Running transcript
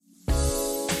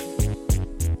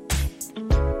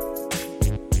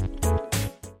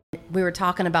we were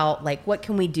talking about like what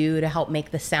can we do to help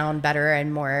make the sound better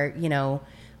and more,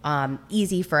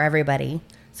 easy for everybody.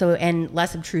 So, and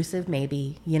less obtrusive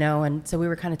maybe, and so we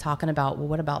were kind of talking about, well,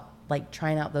 what about like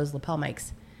trying out those lapel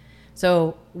mics?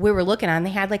 So we were looking and they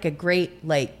had like a great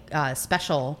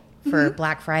special for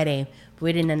Black Friday. But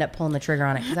we didn't end up pulling the trigger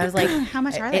on it because I was like, how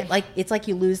much are they? It's like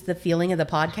you lose the feeling of the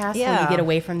podcast when you get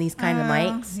away from these kind of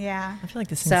mics. Yeah. I feel like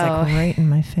this thing's like right in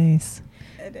my face.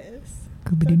 It is.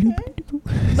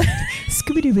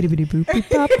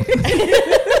 Scooby-Doo-Biddy-Boo-Bop.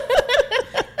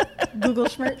 Google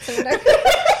Schmertz or whatever.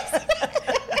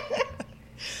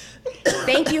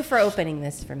 Thank you for opening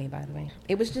this for me, by the way.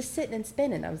 It was just sitting and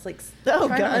spinning. I was like Oh,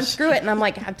 trying to gosh. unscrew it, and I'm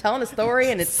like, I'm telling a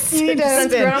story, and it's Sit and unscrewing.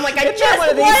 spin. I'm like, I Isn't that one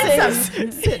of just these want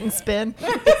things? some. Sit and spin.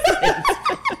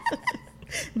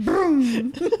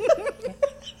 Boom.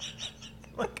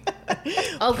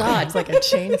 Oh God, It's like a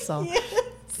chainsaw.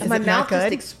 Is my it not mouth just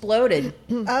good? exploded.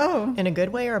 Oh. In a good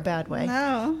way or a bad way?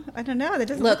 No, I don't know. That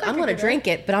doesn't Look, look I'm like gonna drink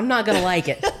it, but I'm not gonna like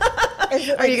it.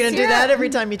 Are you going to do that every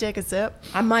time you take a sip?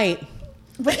 I might.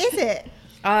 What is it?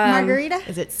 Margarita?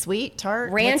 Is it sweet,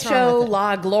 tart? What's Rancho wrong with it?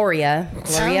 La Gloria.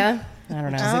 Gloria? I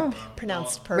don't know.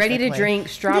 Pronounced perfectly. Ready to drink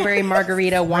strawberry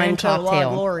margarita wine Rancho La cocktail.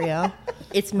 Gloria.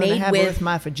 It's Gonna made have it with with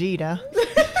my fajita.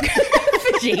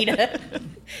 Vegeta.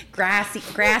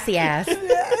 Grassy ass.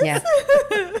 Yeah.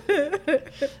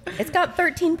 It's got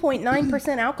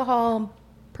 13.9% alcohol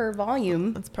per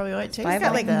volume. That's probably why it tastes It's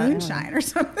got like that. moonshine or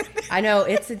something. I know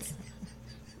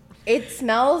it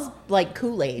smells like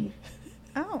Kool-Aid.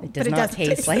 Oh, It does not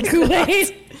taste like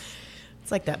Kool-Aid.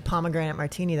 It's like that pomegranate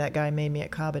martini that guy made me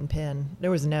at Cobb and Pin. It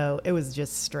was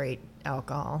just straight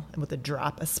alcohol with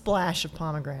a splash of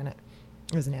pomegranate.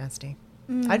 It was nasty.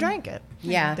 I drank it.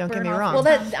 Yeah. Don't get me Burn off. wrong.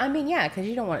 Well, because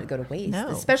you don't want it to go to waste. No.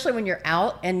 Especially when you're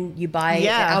out and you buy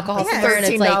alcohol it's a store and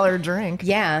it's like $13 drink.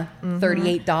 Yeah,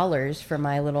 $38 for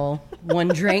my little one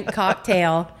drink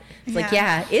cocktail. It's like,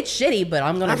 yeah, it's shitty, but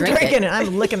I'm gonna I'm drink drinking it. it.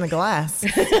 I'm licking the glass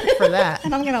for that.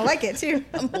 And I'm going to like it too.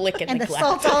 I'm licking And the the glass.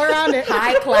 salt all around it.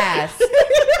 High class.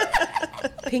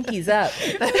 Pinkies up.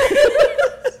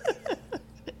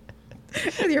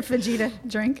 With your Vegeta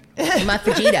drink. My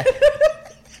Vegeta.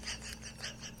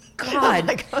 God,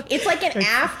 my God. it's like an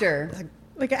after.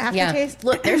 Like an Yeah. aftertaste.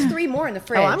 Look, there's 3 more in the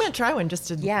fridge. Oh, I'm going to try one just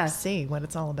to Yeah. see what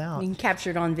it's all about. You can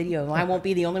capture it on video. I won't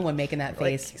be the only one making that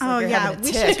face. Oh, you're yeah. having a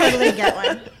We tick. should totally get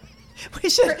one. We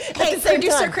should. Hey,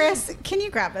 producer Chris, can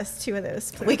you grab us 2 of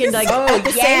those, please? We can like Oh, at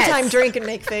the yes. same time drink and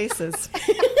make faces. Sorry,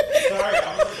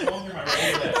 I was just going through my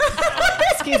Rolodex.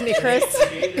 Excuse me, Chris.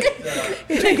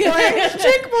 Drink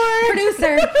more.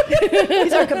 Producer.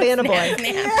 He's our cabana boy.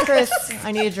 Chris,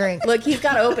 I need a drink. Look, he's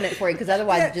got to open it for you because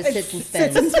otherwise it just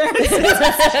sits and spins.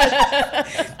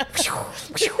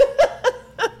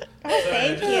 Oh,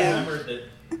 thank I you. remembered that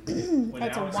when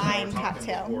That's a Alex and I wine were talking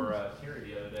cocktail. Before Terry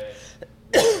the other day,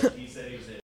 he said he was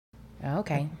in.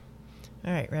 Okay.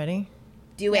 All right, ready?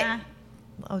 Do it. Yeah.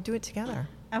 I'll do it together.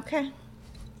 Okay.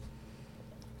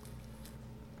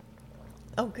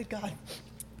 Oh, good God.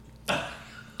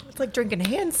 It's like drinking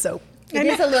hand soap. It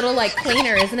is a little like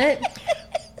cleaner, isn't it?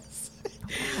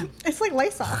 It's like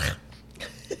Lysol.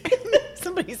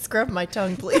 Somebody scrub my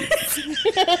tongue, please.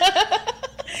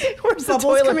 Where's the Bubbles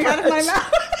toilet coming out of my brush?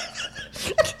 mouth.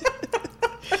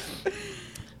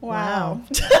 Wow.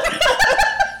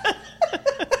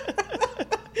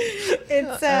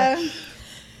 It's Okay.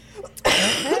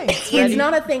 It's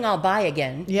not a thing I'll buy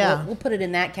again. Yeah. We'll put it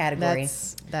in that category.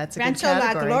 That's a good Rancho La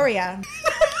category. Gloria.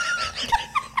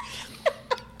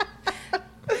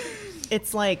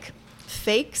 It's like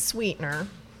fake sweetener.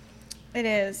 It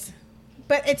is.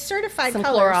 But it's certified Some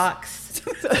colors. Clorox.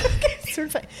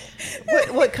 Certified.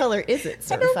 What color is it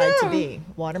certified to know. be?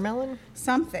 Watermelon?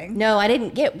 Something. No, I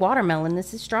didn't get watermelon.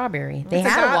 This is strawberry. They It's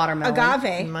had a watermelon. It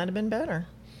Agave. might have been better.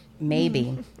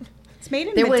 Maybe. It's made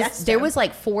in There Modesto. was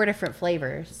like 4 different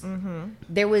flavors. Mm-hmm.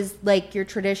 There was like your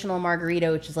traditional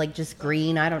margarita, which is like just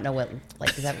green. I don't know what,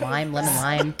 like, is that lime, lemon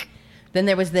lime? Then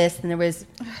there was this, and there was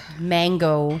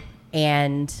mango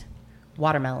and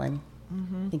watermelon.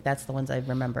 I think that's the ones I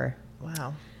remember.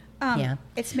 Wow. Yeah.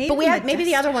 It's made But in maybe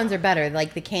the Modesto. other ones are better.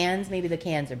 Like the cans, maybe the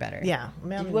cans are better. Yeah.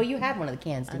 Well, you had one of the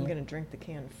cans, I'm didn't you? going to drink the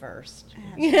can first.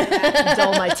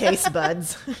 Dull my taste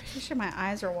buds. I'm sure my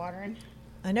eyes are watering.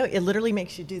 I know. It literally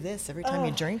makes you do this every time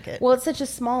you drink it. Well, it's such a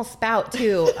small spout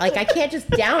too. Like I can't just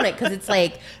down it because it's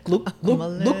like gloop, I'm a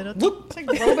gloop, little- gloop, gloop. It's like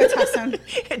Robitussin.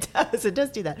 It does. It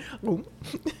does do that.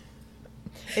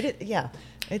 It is, yeah.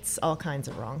 It's all kinds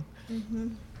of wrong.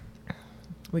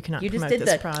 We cannot You just promote did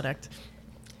this the- product.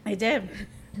 I did.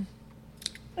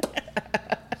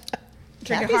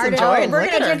 Drink it Kathy's hard. enjoying. We're Look going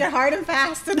at to her. drink it hard and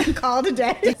fast and then call it a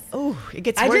day. Oh, it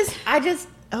gets I worse. just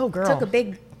Oh, girl. Took a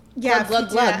big Yeah, glug,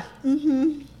 glug,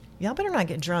 glug. Y'all better not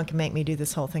get drunk and make me do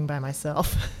this whole thing by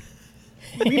myself.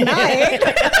 We might.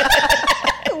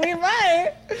 We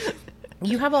might.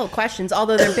 You have all the questions,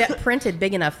 although they're printed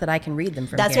big enough that I can read them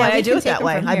from That's here. why I we do can it take that them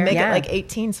way. from I here. make Yeah. it like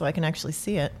 18 so I can actually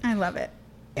see it. I love it.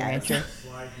 Your answer.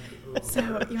 So,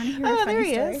 you want to hear Oh, a funny there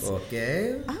he story? is.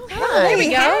 Okay. Oh, Hi. There we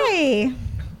go. Hey.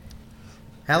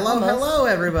 Hello,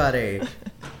 everybody.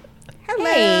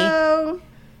 Hello.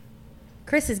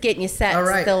 Chris is getting you set All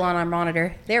right. still on our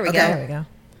monitor. There we Okay. There go. we go.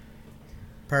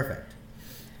 Perfect.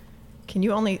 Can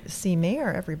you only see me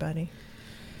or everybody?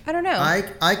 I don't know.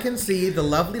 I can see the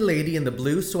lovely lady in the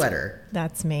blue sweater.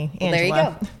 That's me, Well, there you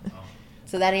Angela. go.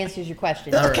 So that answers your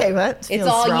question. All Okay, right. what? It's Feels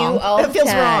all wrong. you all It feels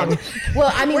the time. wrong.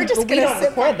 Well, I mean, We're just we gonna don't sit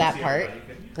record that part.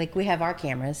 Like we have our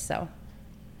cameras, so.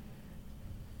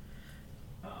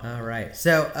 All right.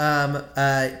 So,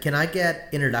 can I get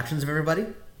introductions of everybody?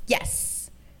 Yes.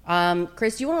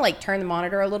 Chris, do you want to like turn the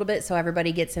monitor a little bit so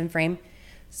everybody gets in frame?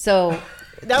 So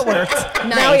That works.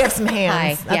 nice. Now we have some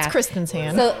hands. Hi. That's Yeah. Kristen's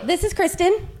hand. So this is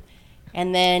Kristen,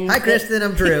 and then Hi, Kristen.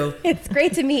 I'm Drew. It's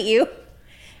great to meet you. You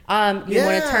want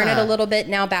to turn it Yeah. a little bit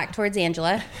now back towards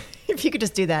Angela, If you could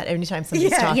just do that anytime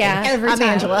somebody's Yeah, talking. yeah. Every I'm time.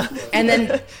 Angela. and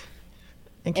then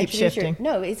And keep introduce your- shifting.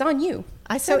 No, it's on you.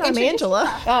 I said I'm introduce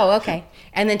Angela. Oh, okay.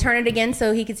 And then turn it again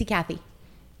so he can see Kathy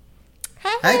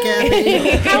Hi, Kathy.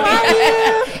 How are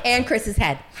you? and Chris's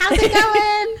head. How's it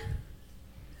going?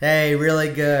 Hey,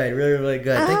 really good. Really, really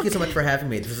good. Thank you so much for having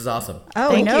me. This is awesome. Oh,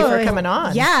 Thank you for coming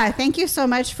on. Yeah, thank you so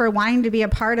much for wanting to be a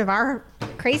part of our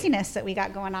craziness that we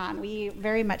got going on. We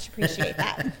very much appreciate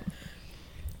that.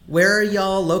 Where are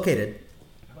y'all located?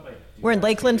 We're in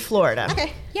Lakeland, Florida.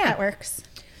 Okay, Yeah. that works.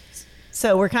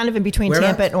 So we're kind of in between Where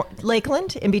Tampa at? and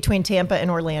Lakeland, in between Tampa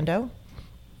and Orlando.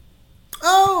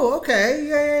 Oh, okay.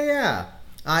 Yeah.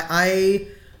 I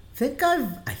think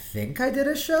I did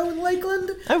a show in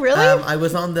Lakeland. Oh, really? I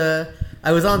was on the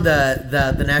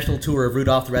national tour of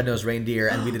Rudolph the Red-Nosed Reindeer,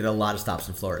 and we did a lot of stops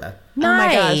in Florida. Oh my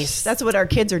gosh. Nice. That's what our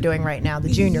kids are doing right now, the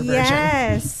junior version.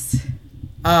 Yes.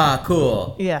 Ah,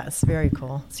 cool. Yes, very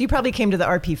cool. So you probably came to the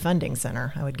RP Funding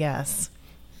Center, I would guess.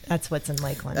 That's what's in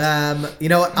Lakeland. You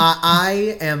know what?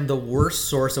 I am the worst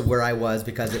source of where I was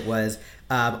because it was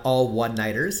all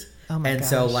one-nighters. Oh my and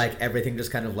so gosh. like everything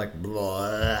just kind of like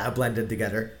blended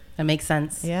together. That makes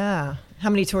sense. Yeah. How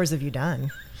many tours have you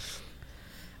done?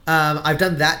 I've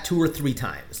done that tour 3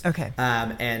 times. Okay.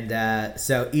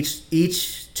 So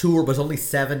each tour was only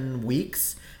 7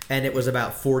 weeks, and it was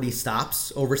about 40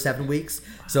 stops over 7 weeks.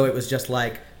 So it was just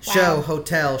like show,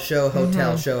 hotel, show,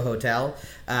 hotel, show, hotel.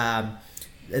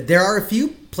 There are a few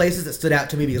places that stood out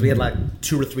to me because we had like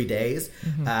 2 or 3 days.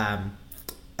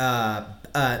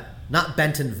 Not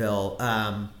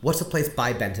Bentonville. What's the place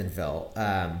by Bentonville?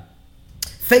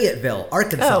 Fayetteville,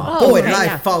 Arkansas. Oh, Boy, okay, did I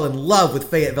yeah. fall in love with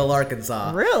Fayetteville,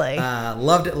 Arkansas. Really?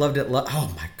 Loved it.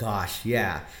 Oh my gosh,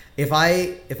 yeah. If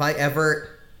I ever,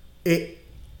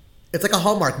 it's like a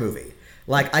Hallmark movie.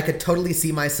 Like I could totally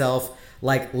see myself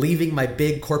like leaving my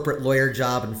big corporate lawyer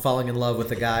job and falling in love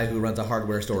with a guy who runs a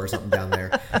hardware store or something down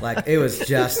there. Like it was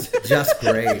just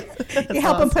great. You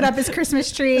help him put up his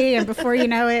Christmas tree, and before you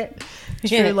know it,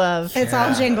 True love. it's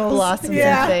all jingles. Blossoms in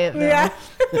Fayetteville. Yeah.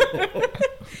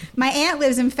 My aunt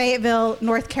lives in Fayetteville,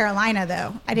 North Carolina,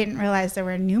 though. I didn't realize there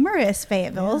were numerous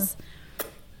Fayettevilles.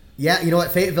 Yeah, you know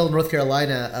what? Fayetteville, North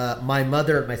Carolina. My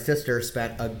mother and my sister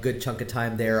spent a good chunk of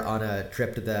time there on a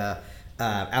trip to the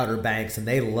Outer Banks, and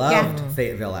they loved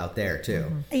Fayetteville out there too.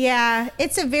 Yeah,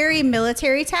 it's a very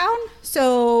military town,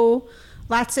 so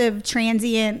lots of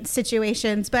transient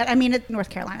situations. But I mean, North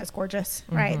Carolina is gorgeous,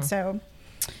 right? So,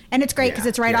 and it's great because Yeah,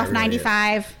 it's right yeah, off it really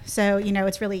 95, so you know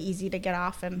it's really easy to get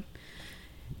off and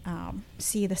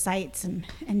see the sights and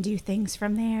do things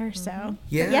from there. So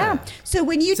Yeah. but yeah. So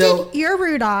when you So- did your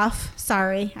Rudolph,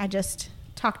 sorry, I just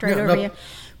talked right No, over no. you.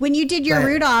 When you did your Go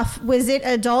ahead. Rudolph, was it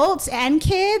adults and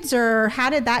kids, or how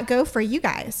did that go for you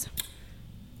guys?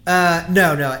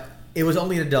 No, it was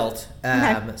only an adult.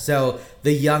 Okay. So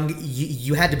the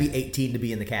you had to be 18 to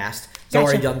be in the cast. So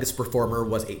Gotcha. our youngest performer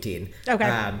was 18.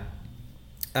 Okay.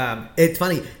 It's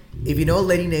funny. If you know a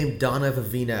lady named Donna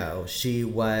Vivino, she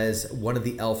was one of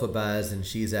the Elphabas, and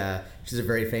she's a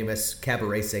very famous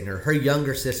cabaret singer. Her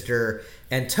younger sister,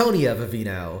 Antonia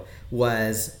Vivino,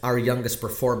 was our youngest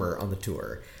performer on the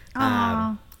tour.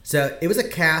 So it was a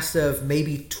cast of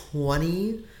maybe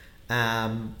 20,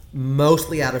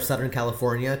 mostly out of Southern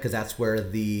California, because that's where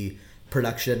the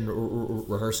production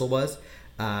rehearsal was.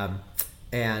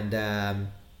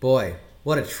 Boy,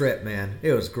 what a trip, man!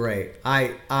 It was great.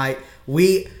 I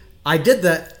did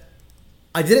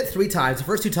I did it 3 times. The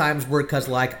first 2 times were because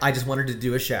like I just wanted to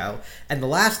do a show, and the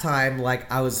last time like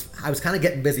I was kind of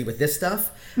getting busy with this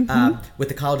stuff, with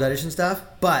the college audition stuff.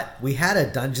 But we had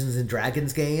a Dungeons and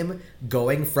Dragons game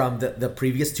going from the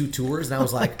previous 2 tours, and I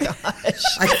was like,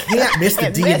 I can't miss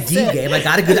the D&D game.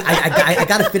 I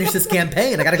gotta finish this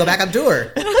campaign. I gotta go back on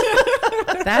tour.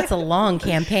 That's a long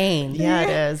campaign. Yeah, it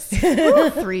is.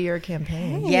 3-year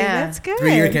campaign. Yeah. That's good.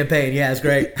 3-year campaign. Yeah, it's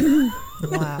great.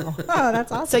 Wow. Oh,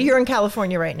 that's awesome. So you're in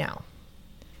California right now.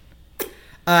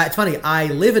 It's funny. I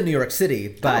live in New York City,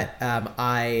 but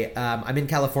I'm in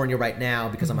California right now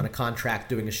because I'm on a contract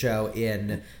doing a show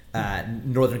in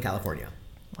Northern California.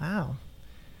 Wow.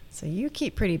 So you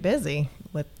keep pretty busy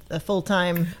with a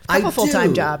full-time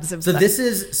jobs. So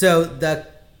the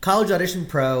College Audition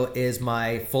Pro is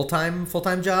my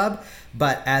full-time job,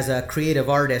 but as a creative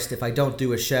artist, if I don't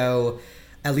do a show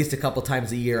at least a couple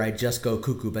times a year, I just go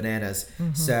cuckoo bananas.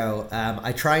 So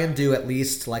I try and do at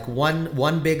least like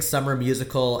one big summer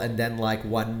musical and then like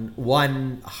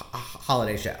one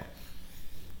holiday show.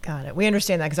 Got it. We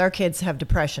understand that because our kids have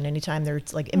depression. Anytime they're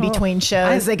like in between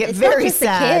shows, they get it's very not just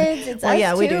sad. The kids, it's us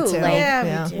yeah, we do too. too. Like,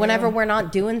 Yeah, we do. whenever we're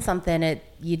not doing something,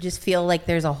 you just feel like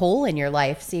there's a hole in your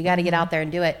life. So you got to get out there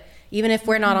and do it. Even if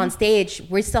we're not on stage,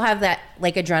 we still have that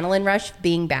like adrenaline rush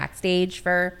being backstage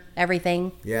for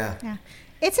everything. Yeah. Yeah.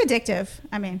 It's addictive.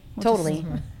 I mean, Totally.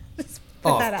 just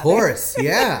put that Of out course.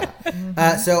 Yeah.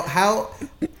 So how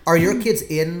are your kids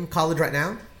in college right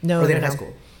now? No, Or are they no, in high no.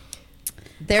 school?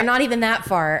 They're not even that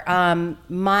far. I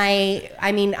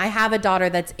have a daughter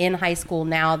that's in high school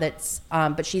now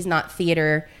but she's not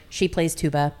theater. She plays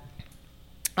tuba.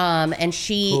 And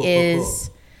she's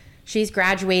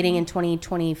graduating in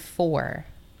 2024.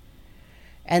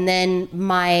 And then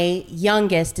my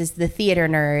youngest is the theater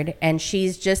nerd, and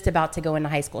she's just about to go into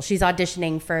high school. She's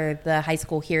auditioning for the high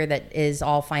school here that is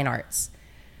all fine arts.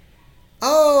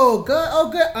 Oh, good. Oh,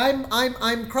 good.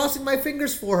 I'm crossing my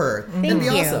fingers for her. That'd Thank be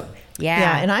you. awesome.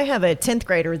 Yeah. And I have a 10th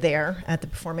grader there at the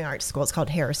Performing Arts School. It's called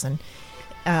Harrison,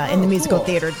 in the musical cool.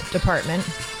 theater department.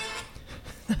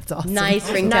 That's awesome. Nice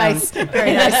ringtone. Nice,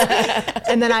 very nice.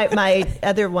 And then my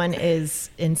other one is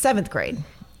in 7th grade,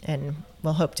 and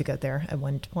we'll hope to go there at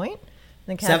one point.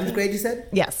 Then 7th grade, you said?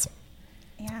 Yes.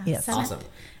 Yeah. Yes. Awesome.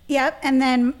 Yep. And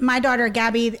then my daughter,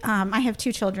 Gabby, I have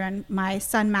 2 children. My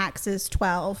son, Max, is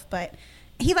 12, but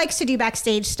he likes to do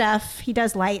backstage stuff. He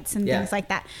does lights and things like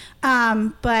that.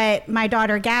 But my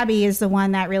daughter, Gabby, is the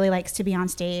one that really likes to be on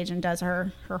stage and does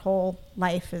her whole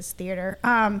life is theater.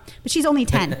 But she's only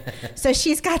 10, so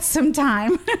she's got some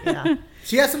time. Yeah.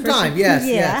 She has some time. Yes.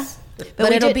 Yeah. Yes. But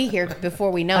we it'll did- be here before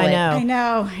we know I it.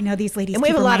 know. I know these ladies. And we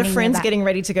have keep a lot of reminding me friends that. getting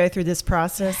ready to go through this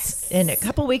process. And a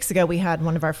couple weeks ago, we had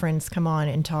one of our friends come on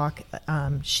and talk.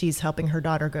 She's helping her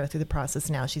daughter go through the process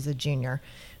now. She's a junior.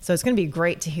 So it's going to be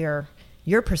great to hear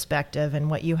your perspective and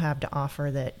what you have to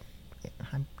offer that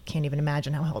I can't even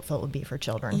imagine how helpful it would be for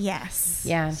children. Yes.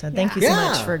 Yeah. So thank you so Yeah.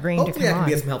 much for agreeing Hopefully to I come can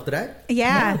be on. of some help today.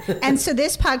 Yeah. And so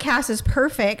this podcast is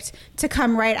perfect to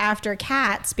come right after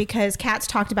Kat's, because Kat's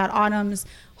talked about Autumn's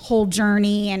whole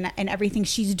journey and everything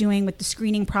she's doing with the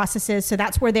screening processes. So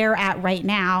that's where they're at right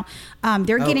now.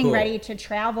 They're getting cool. ready to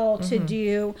travel to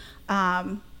do,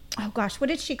 oh gosh, what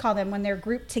did she call them when they're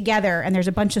grouped together and there's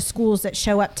a bunch of schools that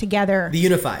show up together? The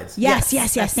Unifieds. Yes.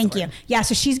 that's the Thank you. word. Yeah.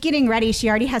 So she's getting ready. She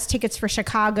already has tickets for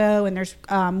Chicago, and there's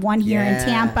one here in Yeah.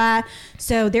 Tampa.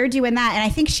 So they're doing that. And I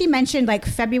think she mentioned like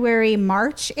February,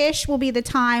 March-ish will be the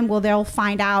time where they'll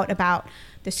find out about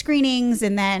the screenings,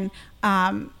 and then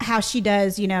how she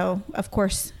does, of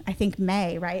course, I think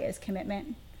May, right, is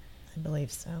commitment. I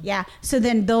believe so. Yeah. So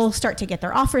then they'll start to get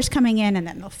their offers coming in, and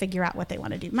then they'll figure out what they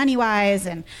want to do money wise.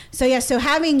 And so, yeah, so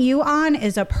having you on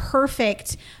is a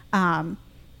perfect Segue.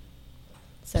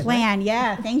 plan.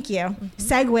 Yeah. Thank you.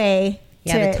 Segue.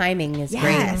 Yeah, the timing is great.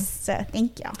 Yes. So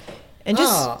thank you. And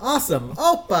just Oh, awesome.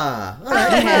 Opa. All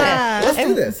right. Let's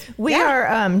do this. we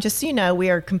are, just so you know, we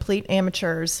are complete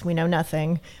amateurs. We know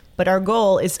nothing. But our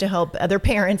goal is to help other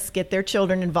parents get their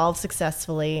children involved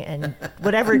successfully, and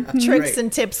whatever tricks Great.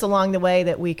 and tips along the way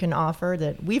that we can offer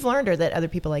that we've learned or that other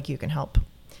people like you can help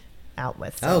out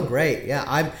with. So, Oh, great.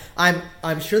 Yeah.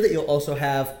 I'm sure that you'll also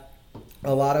have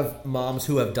a lot of moms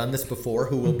who have done this before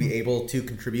who will be able to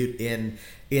contribute in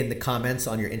the comments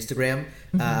on your Instagram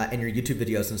and your YouTube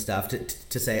videos and stuff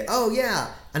to say, oh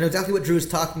yeah, I know exactly what Drew is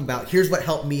talking about. Here's what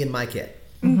helped me and my kid.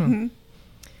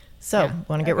 So,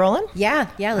 want to get rolling? Yeah,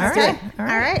 let's All do right. it. All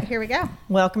right. Here we go.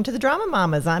 Welcome to the Drama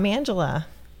Mamas. I'm Angela.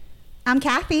 I'm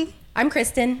Kathy. I'm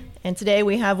Kristen. And today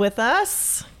we have with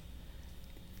us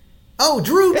Oh,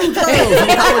 Drew Boudreaux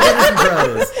from College Edition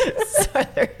Pros.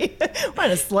 Sorry. We're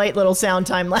on a slight little sound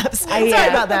time lapse. Sorry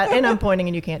about that. And I'm pointing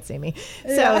and you can't see me.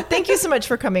 So thank you so much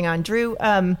for coming on, Drew.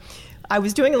 I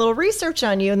was doing a little research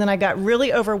on you, and then I got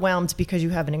really overwhelmed because you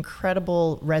have an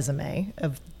incredible resume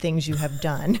of things you have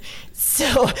done.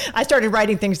 So I started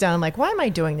writing things down. I'm like, why am I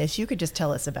doing this? You could just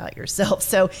tell us about yourself.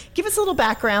 So give us a little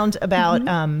background about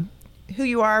who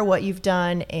you are, what you've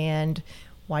done, and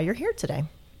why you're here today.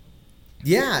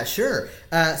 Yeah, sure.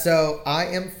 So I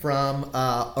am from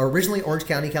originally Orange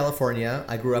County, California.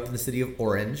 I grew up in the city of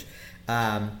Orange.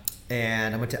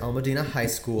 And I went to El Modena High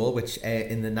School, which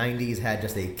in the 90s had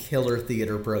just a killer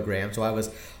theater program. So I was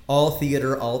all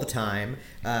theater all the time.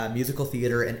 Musical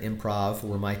theater and improv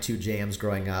were my two jams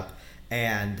growing up.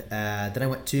 And then I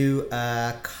went to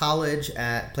college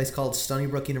at a place called Stony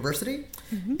Brook University.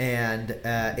 And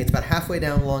it's about halfway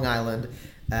down Long Island.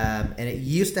 And it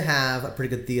used to have a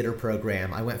pretty good theater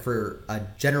program. I went for a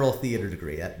general theater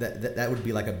degree. That would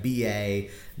be like a BA,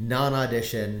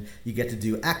 non-audition. You get to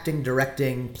do acting,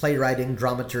 directing, playwriting,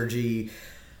 dramaturgy,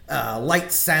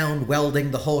 light, sound,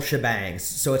 welding, the whole shebang.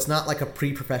 So it's not like a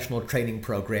pre-professional training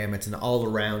program. It's an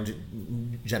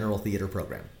all-around general theater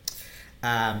program.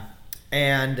 I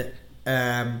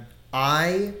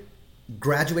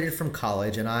graduated from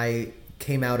college and I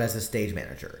came out as a stage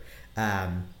manager.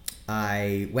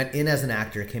 I went in as an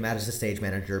actor, came out as a stage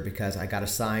manager because I got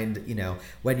assigned,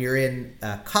 when you're in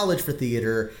college for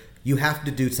theater, you have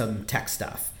to do some tech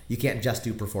stuff. You can't just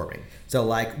do performing. So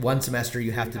like one semester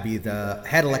you have to be the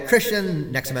head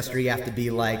electrician, next semester you have to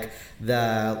be like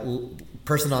the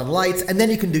person on lights, and then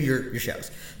you can do your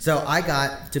shows. So I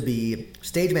got to be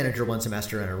stage manager one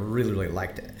semester and I really, really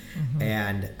liked it.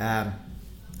 And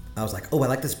I was like, oh, I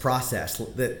like this process.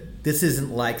 That this isn't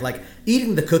like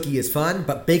eating the cookie is fun,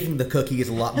 but baking the cookie is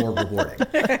a lot more rewarding.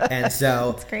 And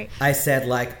so I said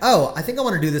I think I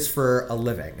want to do this for a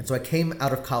living. And so I came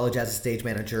out of college as a stage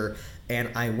manager and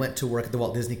I went to work at the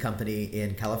Walt Disney Company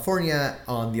in California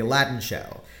on the Aladdin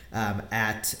show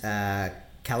at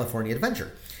California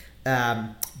Adventure.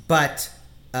 But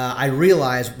I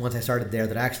realized once I started there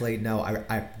that actually, no,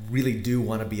 I really do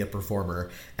want to be a performer.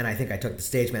 And I think I took the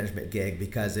stage management gig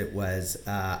because it was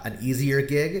an easier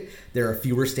gig. There are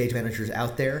fewer stage managers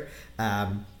out there.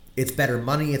 It's better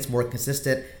money. It's more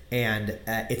consistent. And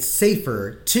it's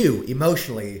safer, too,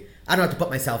 emotionally. I don't have to put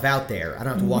myself out there. I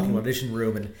don't have to walk in an audition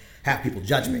room and have people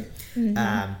judge me.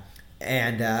 But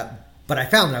I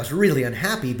found that I was really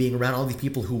unhappy being around all these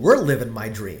people who were living my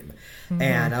dream.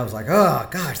 And I was like, oh,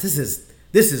 gosh, this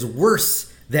is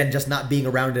worse than just not being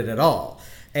around it at all.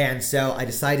 And so I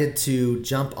decided to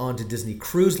jump onto Disney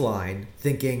Cruise Line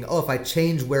thinking, oh, if I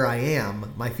change where I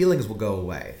am, my feelings will go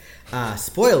away.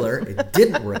 Spoiler, it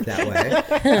didn't work that way.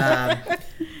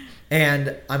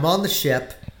 And I'm on the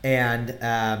ship and,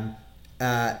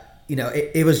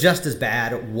 it was just as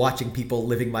bad watching people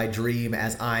living my dream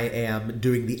as I am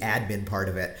doing the admin part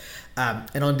of it.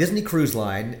 And on Disney Cruise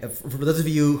Line, for those of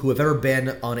you who have ever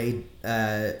been on a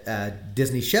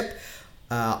Disney ship,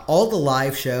 all the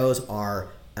live shows are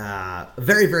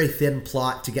very, very thin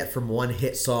plot to get from one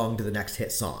hit song to the next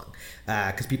hit song.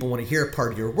 Because people want to hear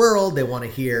Part of Your World, they want to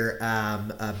hear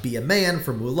Be a Man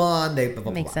from Mulan. Blah, blah,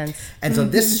 blah. Makes sense. And so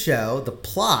this show, the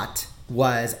plot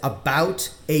was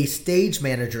about a stage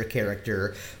manager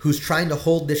character who's trying to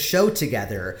hold this show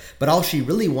together, but all she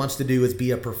really wants to do is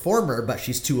be a performer, but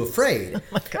she's too afraid. Oh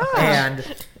my gosh.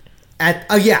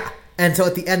 And so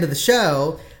at the end of the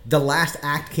show, the last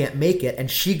act can't make it,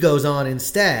 and she goes on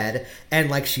instead,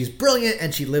 and she's brilliant,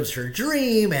 and she lives her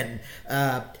dream, and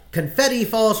confetti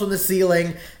falls from the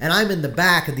ceiling, and I'm in the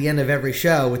back at the end of every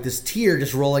show with this tear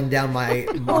just rolling down my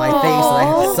face that I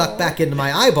have to suck back into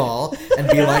my eyeball and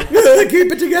be like,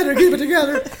 keep it together.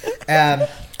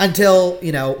 Until,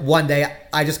 one day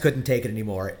I just couldn't take it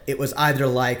anymore. It was either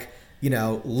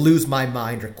lose my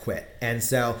mind or quit. And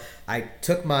so I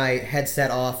took my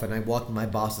headset off and I walked in my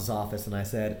boss's office and I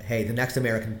said, hey, the next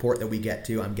American port that we get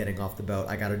to, I'm getting off the boat.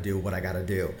 I got to do what I got to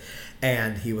do.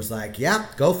 And he was like, yeah,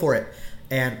 go for it.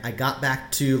 And I got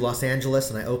back to Los Angeles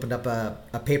and I opened up a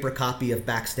paper copy of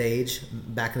Backstage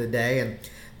back in the day. And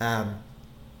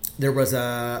there was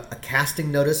a casting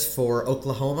notice for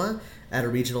Oklahoma at a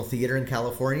regional theater in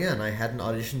California. And I hadn't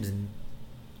auditioned in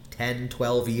 10,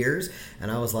 12 years.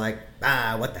 And I was like,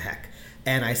 what the heck?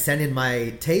 And I sent in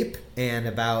my tape. And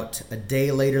about a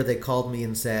day later, they called me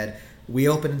and said, we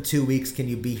open in 2 weeks. Can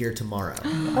you be here tomorrow?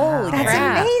 Holy That's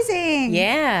crap. amazing.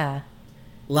 Yeah.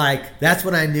 That's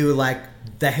when I knew,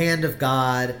 the hand of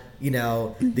God,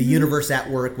 the universe at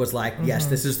work was like, yes,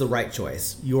 this is the right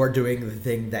choice. You are doing the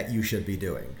thing that you should be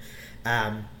doing.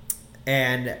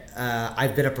 And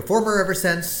I've been a performer ever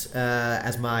since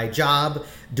as my job,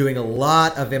 doing a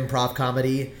lot of improv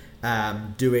comedy,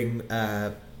 doing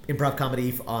improv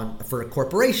comedy for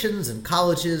corporations and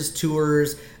colleges,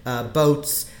 tours,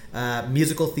 boats,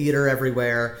 musical theater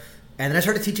everywhere. And then I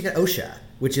started teaching at OSHA,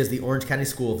 which is the Orange County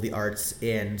School of the Arts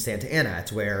in Santa Ana.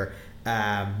 It's where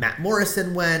Matt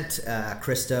Morrison went,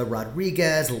 Krista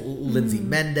Rodriguez, Lindsay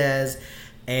Mendez.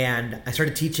 And I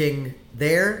started teaching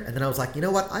there. And then I was like, you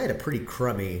know what? I had a pretty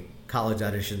crummy college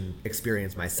audition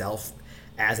experience myself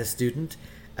as a student.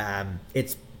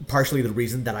 It's partially the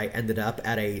reason that I ended up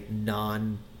at a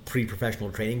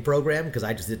pre-professional training program, because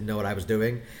I just didn't know what I was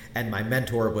doing, and my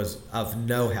mentor was of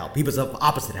no help. He was of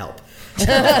opposite help.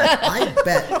 I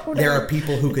bet there are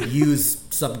people who could use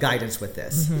some guidance with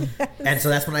this. And so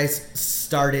that's when I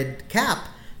started CAP,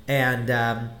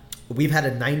 and we've had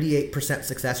a 98%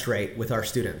 success rate with our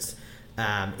students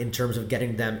in terms of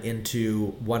getting them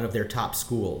into one of their top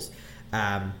schools.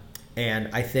 And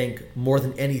I think more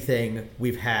than anything,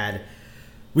 we've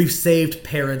saved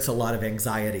parents a lot of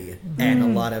anxiety and a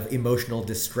lot of emotional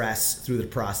distress through the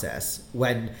process.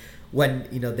 When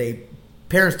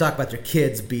parents talk about their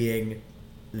kids being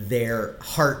their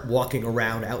heart walking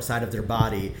around outside of their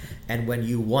body, and when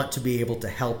you want to be able to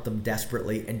help them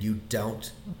desperately and you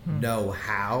don't know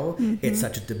how, it's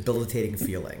such a debilitating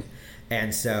feeling.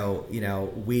 And so,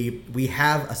 we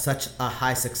have such a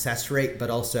high success rate, but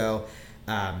also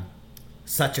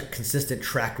such a consistent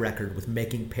track record with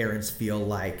making parents feel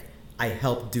like I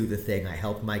helped do the thing. I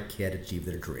helped my kid achieve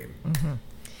their dream.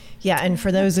 Yeah, and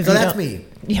for those of so you, that's me.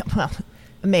 Yeah, well,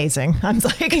 amazing. I'm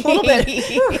like a little bit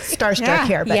starstruck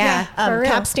here, but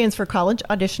CAP stands for College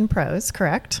Audition Pros,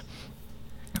 correct?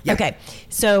 Yep. Okay,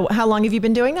 so how long have you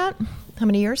been doing that? How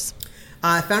many years?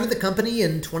 I founded the company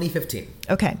in 2015.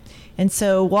 Okay, and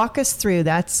so walk us through.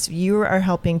 You are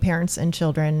helping parents and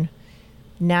children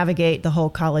navigate the whole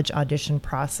college audition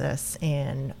process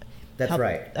and that's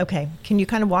right. Okay. Can you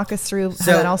kind of walk us through how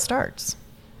that all starts?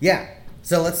 Yeah.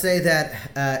 So let's say that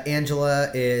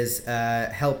Angela is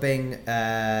helping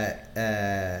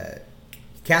Kathy.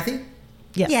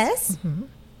 Yes. Mm-hmm.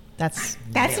 That's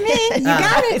me. You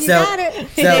got it. You got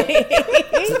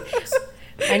it. So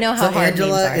I know how hard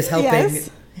Angela is helping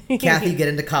Yes. Kathy get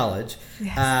into college.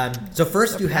 Yes. So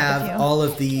first you have you.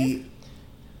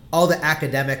 all the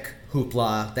academic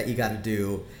hoopla that you got to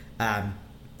do, that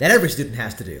every student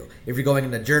has to do. If you're going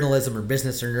into journalism or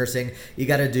business or nursing, you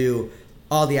got to do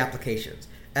all the applications.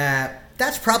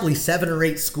 That's probably 7 or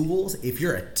 8 schools if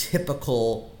you're a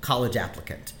typical college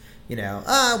applicant.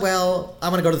 Well, I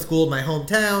want to go to the school in my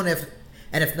hometown.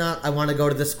 If not, I want to go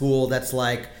to the school that's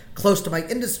like close to my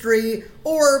industry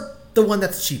or the one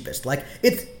that's cheapest. Like,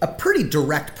 it's a pretty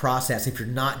direct process if you're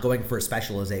not going for a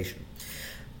specialization.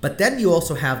 But then you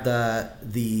also have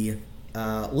the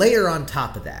layer on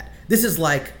top of that. This is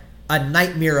like a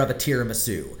nightmare of a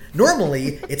tiramisu.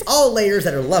 Normally, it's all layers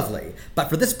that are lovely. But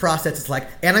for this process, it's like,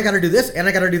 and I got to do this, and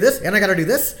I got to do this, and I got to do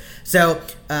this. So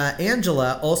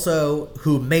Angela also,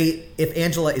 if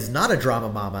Angela is not a drama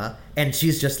mama, and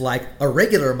she's just like a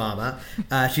regular mama,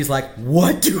 she's like,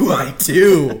 what do I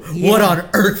do? Yeah. What on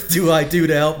earth do I do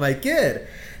to help my kid?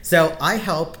 So I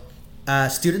help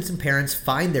students and parents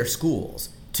find their schools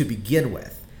to begin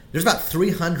with. There's about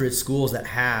 300 schools that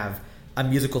have a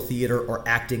musical theater or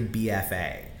acting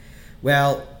BFA.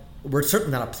 Well, we're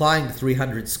certainly not applying to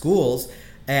 300 schools,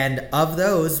 and of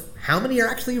those, how many are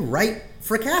actually right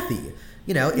for Kathy?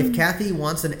 If Kathy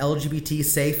wants an LGBT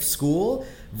safe school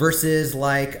versus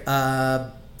like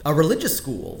a religious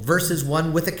school versus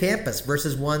one with a campus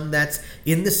versus one that's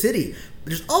in the city.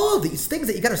 There's all of these things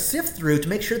that you got to sift through to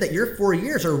make sure that your 4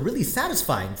 years are really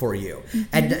satisfying for you,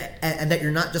 and that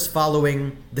you're not just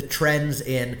following the trends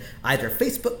in either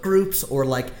Facebook groups or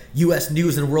like U.S.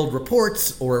 News and World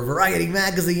Reports or Variety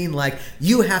magazine. Like,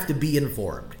 you have to be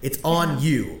informed. It's on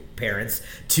you, parents,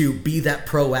 to be that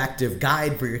proactive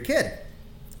guide for your kid.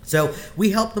 So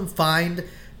we help them find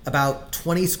about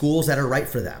 20 schools that are right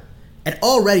for them. And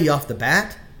already off the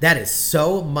bat, that is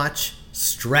so much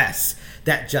stress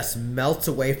that just melts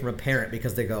away from a parent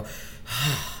because they go,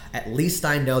 at least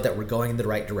I know that we're going in the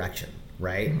right direction,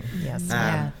 right? Yes.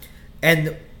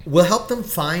 And we'll help them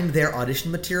find their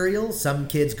audition material. Some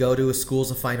kids go to schools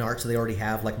of fine arts, so they already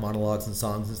have like monologues and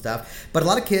songs and stuff. But a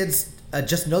lot of kids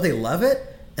just know they love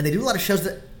it, and they do a lot of shows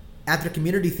at their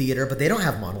community theater, but they don't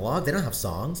have monologue, they don't have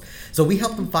songs. So we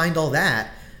help them find all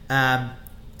that.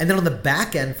 And then on the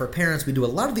back end for parents, we do a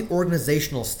lot of the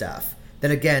organizational stuff that,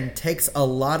 again, takes a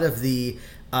lot of the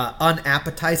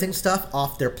unappetizing stuff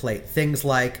off their plate. Things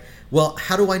like, well,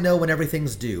 how do I know when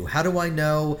everything's due? How do I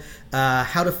know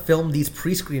how to film these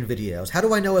pre-screen videos? How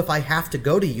do I know if I have to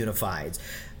go to Unifieds?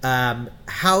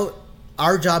 How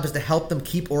our job is to help them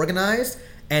keep organized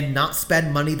and not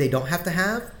spend money they don't have to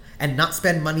have, and not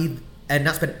spend money and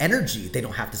not spend energy they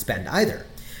don't have to spend either.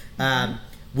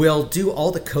 We'll do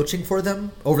all the coaching for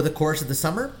them over the course of the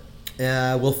summer.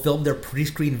 We'll film their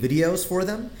pre-screen videos for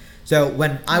them. So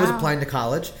when I was applying to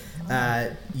college,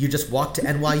 you just walked to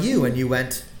NYU and you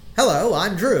went, hello,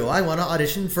 I'm Drew. I want to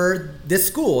audition for this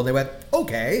school. And they went,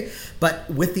 okay. But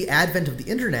with the advent of the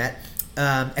internet,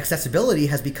 accessibility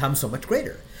has become so much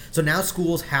greater. So now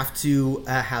schools have to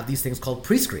have these things called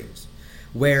pre-screens,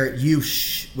 where you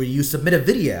submit a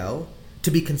video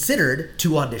to be considered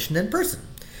to audition in person.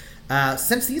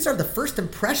 Since these are the first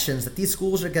impressions that these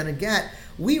schools are going to get,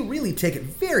 we really take it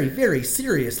very, very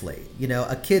seriously. You know,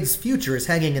 a kid's future is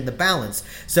hanging in the balance.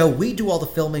 So we do all the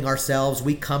filming ourselves.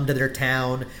 We come to their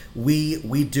town.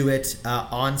 We do it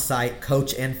on site,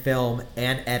 coach and film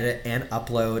and edit and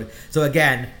upload. So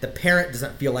again, the parent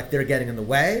doesn't feel like they're getting in the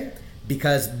way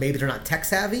because maybe they're not tech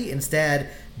savvy. Instead,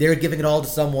 they're giving it all to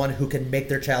someone who can make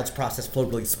their child's process flow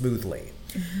really smoothly.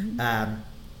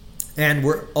 And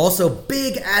we're also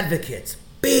big advocates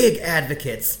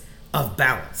of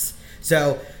balance.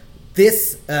 So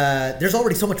this, there's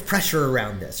already so much pressure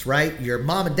around this, right? Your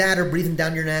mom and dad are breathing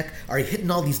down your neck. Are you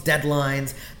hitting all these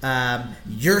deadlines?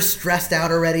 You're stressed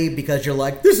out already because you're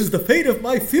like, this is the fate of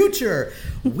my future.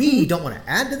 We don't want to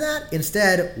add to that.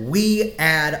 Instead, we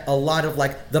add a lot of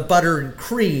like the butter and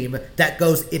cream that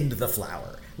goes into the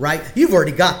flour, right? You've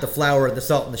already got the flour and the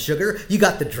salt and the sugar. You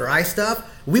got the dry stuff.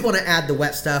 We want to add the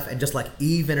wet stuff and just like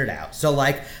even it out. So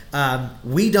like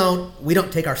we don't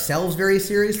take ourselves very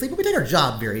seriously, but we take our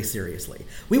job very seriously.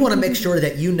 We want to make sure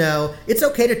that you know it's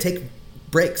okay to take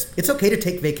breaks. It's okay to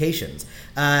take vacations.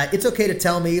 It's okay to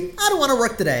tell me I don't want to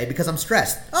work today because I'm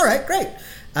stressed. All right, great.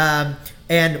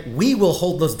 And we will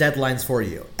hold those deadlines for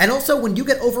you. And also when you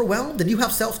get overwhelmed and you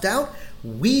have self-doubt,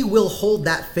 we will hold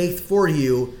that faith for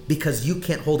you because you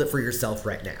can't hold it for yourself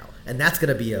right now. And that's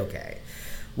going to be okay.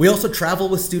 We also travel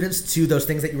with students to those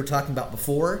things that you were talking about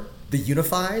before, the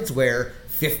Unifieds, where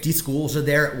 50 schools are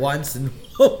there at once. And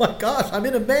oh my gosh, I'm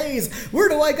in a maze. Where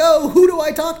do I go? Who do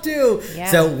I talk to?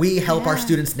 Yeah. So we help our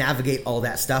students navigate all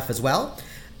that stuff as well.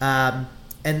 And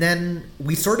then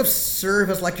we sort of serve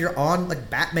as like you're on like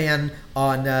Batman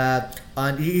on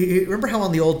you remember how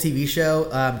on the old TV show,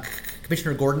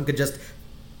 Commissioner Gordon could just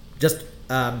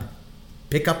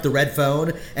pick up the red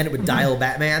phone and it would dial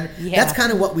Batman. Yeah. That's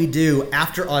kind of what we do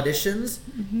after auditions,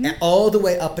 and all the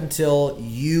way up until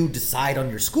you decide on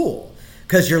your school.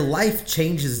 Because your life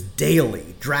changes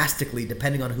daily, drastically,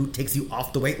 depending on who takes you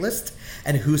off the wait list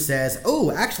and who says,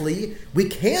 oh, actually, we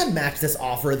can match this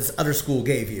offer this other school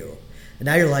gave you. And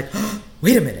now you're like, oh,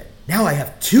 wait a minute. Now I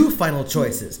have two final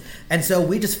choices. And so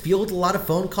we just field a lot of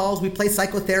phone calls. We play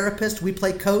psychotherapist. We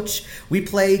play coach. We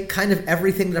play kind of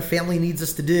everything that a family needs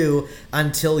us to do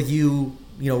until you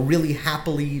really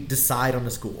happily decide on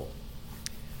a school.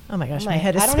 Oh my gosh, my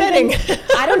head is spinning.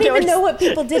 I don't even know what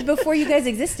people did before you guys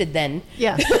existed then.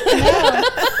 Yeah. No.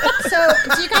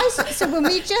 So when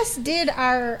we just did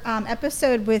our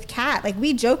episode with Kat, like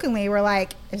we jokingly were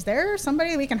like, is there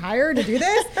somebody we can hire to do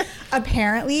this?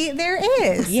 Apparently there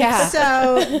is. Yeah.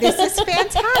 So this is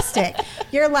fantastic.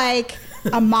 You're like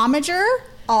a momager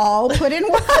all put in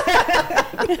one.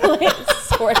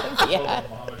 Sort of, yeah.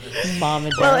 Mom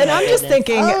and dad. Well, and I'm just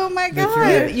thinking, oh my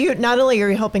God. You not only are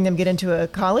you helping them get into a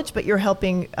college, but you're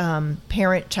helping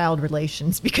parent-child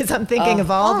relations, because I'm thinking of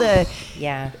all the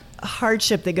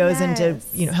hardship that goes into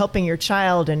helping your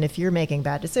child, and if you're making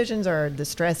bad decisions or the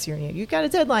stress, you've got a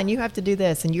deadline, you have to do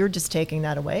this, and you're just taking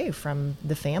that away from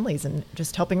the families and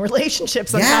just helping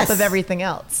relationships on top of everything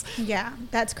else. Yeah,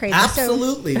 that's crazy.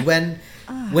 Absolutely. When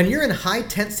you're in high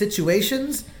tense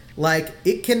situations, like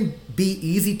it can be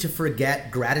easy to forget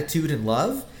gratitude and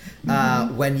love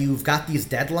when you've got these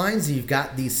deadlines and you've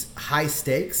got these high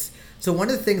stakes. So one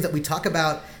of the things that we talk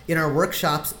about in our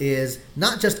workshops is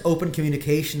not just open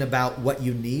communication about what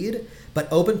you need, but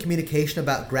open communication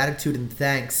about gratitude and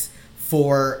thanks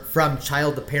from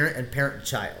child to parent and parent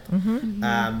to child.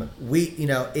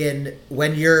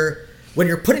 When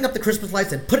you're putting up the Christmas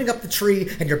lights and putting up the tree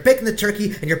and you're baking the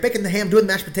turkey and you're baking the ham, doing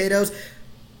mashed potatoes,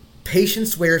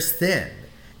 patience wears thin.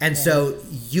 And so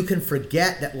you can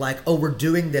forget that, like, oh, we're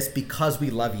doing this because we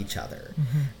love each other.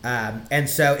 And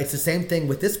so it's the same thing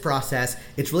with this process.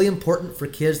 It's really important for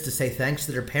kids to say thanks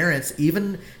to their parents,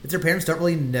 even if their parents don't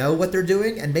really know what they're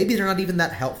doing, and maybe they're not even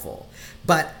that helpful.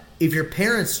 But if your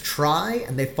parents try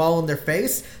and they fall on their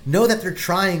face, know that they're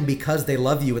trying because they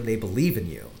love you and they believe in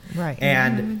you. Right.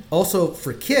 And also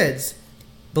for kids,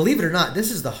 believe it or not,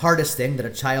 this is the hardest thing that a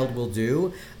child will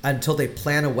do until they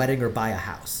plan a wedding or buy a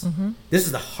house. This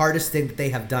is the hardest thing that they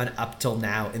have done up till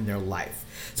now in their life.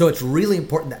 So it's really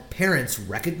important that parents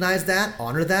recognize that,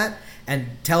 honor that, and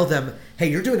tell them, hey,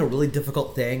 you're doing a really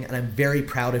difficult thing, and I'm very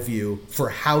proud of you for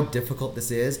how difficult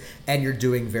this is, and you're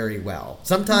doing very well.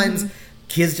 Sometimes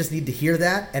kids just need to hear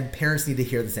that, and parents need to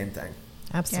hear the same thing.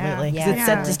 Absolutely. 'Cause Yeah. it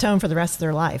sets the tone for the rest of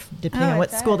their life. Depending on it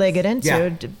what school they get into, Yeah.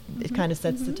 it kind of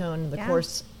sets the tone and the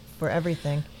course for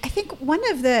everything. I think one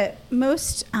of the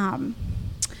most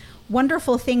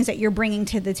wonderful things that you're bringing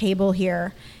to the table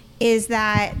here is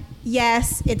that,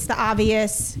 yes, it's the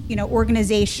obvious,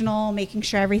 organizational, making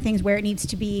sure everything's where it needs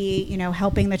to be,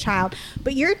 helping the child.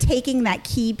 But you're taking that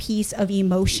key piece of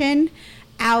emotion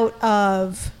out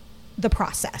of the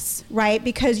process, right?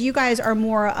 Because you guys are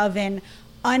more of an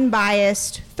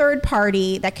unbiased third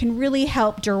party that can really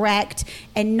help direct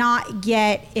and not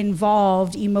get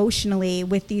involved emotionally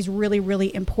with these really,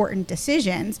 really important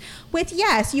decisions. With,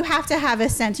 yes, you have to have a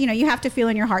sense, you have to feel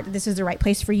in your heart that this is the right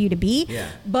place for you to be. Yeah.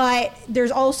 But there's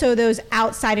also those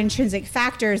outside intrinsic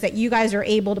factors that you guys are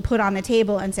able to put on the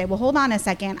table and say, well, hold on a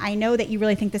second. I know that you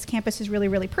really think this campus is really,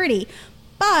 really pretty,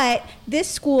 but this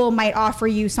school might offer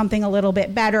you something a little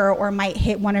bit better or might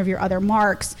hit one of your other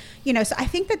marks. So I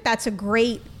think that that's a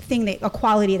great thing, a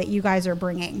quality that you guys are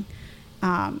bringing,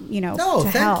 No, to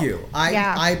thank help. you.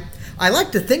 I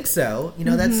like to think so.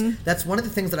 That's one of the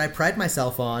things that I pride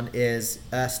myself on is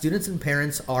students and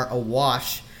parents are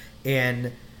awash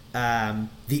in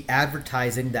the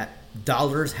advertising that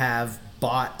dollars have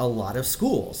bought a lot of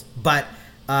schools. But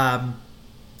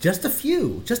just a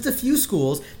few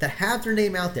schools that have their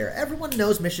name out there. Everyone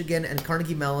knows Michigan and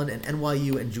Carnegie Mellon and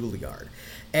NYU and Juilliard.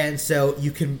 And so you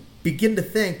can begin to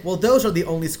think, well, those are the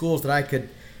only schools that I could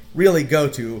really go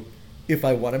to if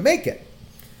I want to make it.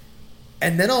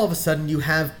 And then all of a sudden you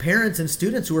have parents and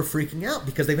students who are freaking out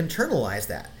because they've internalized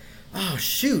that. Oh,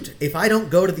 shoot, if I don't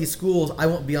go to these schools, I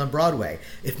won't be on Broadway.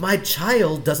 If my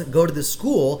child doesn't go to this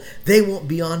school, they won't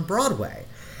be on Broadway.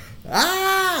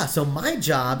 So my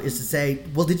job is to say,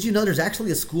 well, did you know there's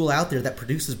actually a school out there that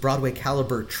produces Broadway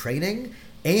caliber training,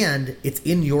 and it's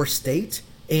in your state,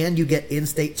 and you get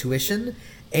in-state tuition,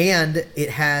 and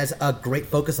it has a great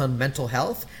focus on mental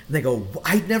health? And they go,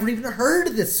 I'd never even heard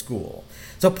of this school.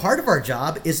 So part of our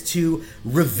job is to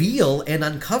reveal and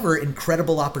uncover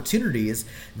incredible opportunities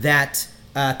that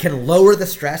can lower the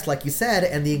stress, like you said,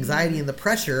 and the anxiety and the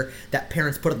pressure that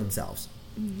parents put on themselves.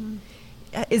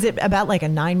 Is it about like a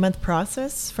 9-month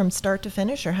process from start to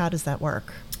finish, or how does that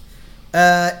work?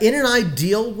 In an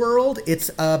ideal world, it's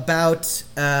about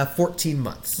 14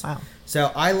 months. Wow.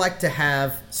 So I like to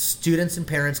have students and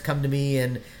parents come to me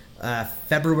in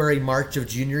February, March of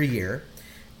junior year,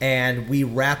 and we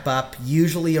wrap up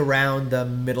usually around the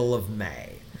middle of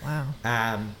May.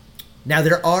 Wow. Now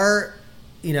there are,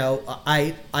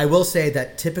 I will say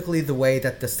that typically the way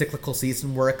that the cyclical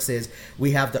season works is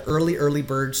we have the early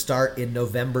birds start in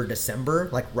November, December,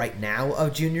 like right now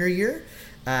of junior year.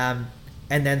 And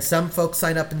then some folks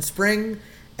sign up in spring,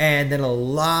 and then a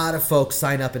lot of folks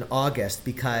sign up in August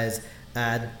because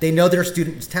they know their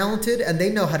student is talented and they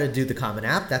know how to do the Common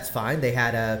App. That's fine. They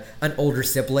had an older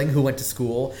sibling who went to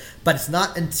school, but it's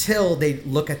not until they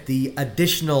look at the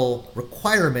additional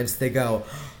requirements they go,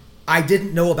 I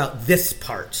didn't know about this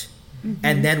part.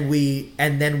 And then we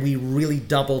really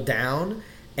double down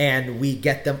and we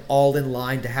get them all in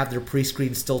line to have their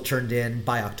pre-screen still turned in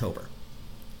by October.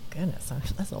 Goodness,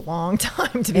 that's a long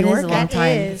time to be It is working. a long That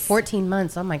time. is. 14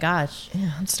 months. Oh my gosh.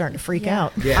 Yeah, I'm starting to freak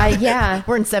out. Yeah. Yeah.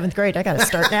 We're in 7th grade. I got to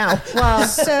start now. Well,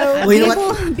 So Well, you we know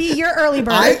what? will be your early I-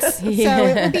 birds. So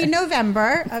it will be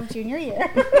November of junior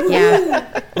year.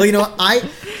 yeah. Well,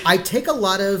 I take a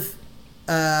lot of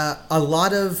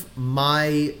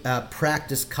my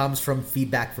practice comes from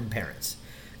feedback from parents.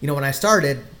 When I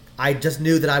started, I just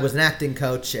knew that I was an acting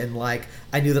coach and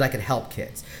I knew that I could help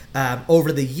kids.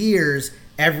 Over the years,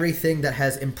 everything that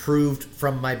has improved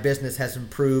from my business has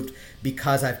improved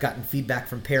because I've gotten feedback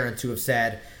from parents who have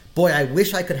said, boy, I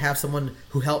wish I could have someone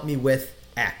who helped me with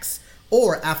X.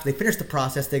 Or after they finish the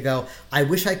process, they go, I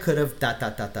wish I could have ...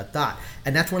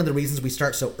 And that's one of the reasons we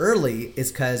start so early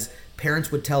is because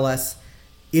parents would tell us,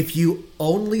 if you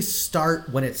only start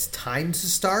when it's time to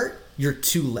start, you're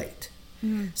too late.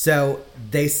 So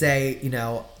they say,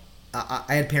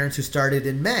 I had parents who started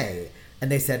in May,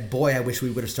 and they said, boy, I wish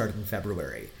we would have started in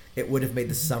February. It would have made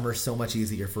the summer so much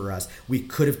easier for us. We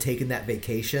could have taken that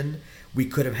vacation. We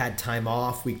could have had time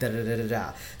off. We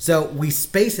da-da-da-da-da. So we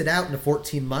space it out into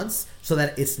 14 months so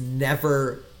that it's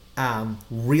never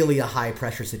really a high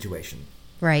pressure situation.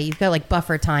 Right. You've got like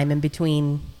buffer time in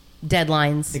between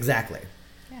deadlines. Exactly.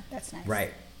 Yeah, that's nice.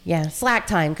 Right. Yeah. Slack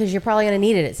time, because you're probably going to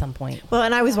need it at some point. Well,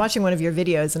 and I was watching one of your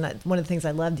videos, and one of the things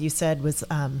I loved you said was,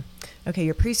 okay,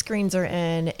 your pre-screens are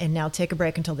in, and now take a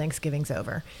break until Thanksgiving's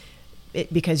over.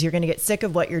 Because you're going to get sick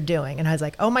of what you're doing. And I was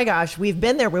like, oh my gosh, we've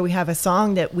been there where we have a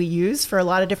song that we use for a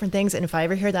lot of different things. And if I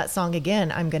ever hear that song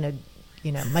again, I'm going to,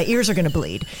 my ears are going to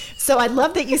bleed. So I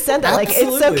love that you said that.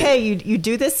 Absolutely. Like, it's okay. You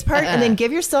do this part and then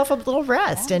give yourself a little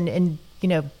rest and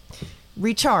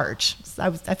recharge. So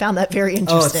I found that very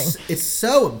interesting. Oh, it's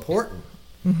so important.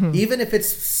 Mm-hmm. Even if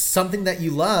it's something that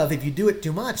you love, if you do it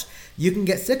too much, you can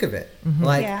get sick of it. Mm-hmm.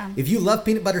 Like, if you love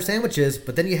peanut butter sandwiches,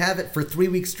 but then you have it for 3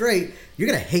 weeks straight, you're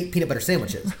going to hate peanut butter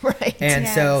sandwiches. Right. And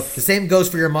so the same goes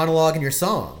for your monologue and your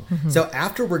song. Mm-hmm. So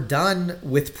after we're done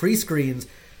with pre-screens,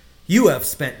 you have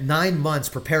spent 9 months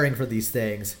preparing for these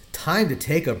things. Time to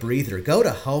take a breather. Go to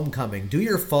homecoming. Do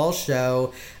your fall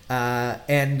show.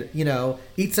 And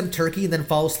eat some turkey and then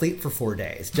fall asleep for 4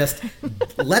 days. Just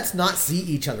let's not see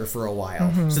each other for a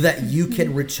while so that you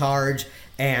can recharge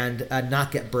and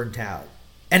not get burnt out.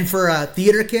 And for a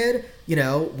theater kid,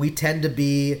 we tend to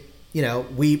be,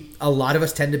 a lot of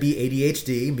us tend to be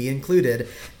ADHD, me included,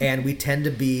 and we tend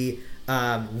to be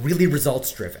really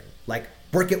results driven. Like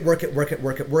work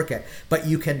it. But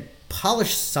you can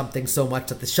polish something so much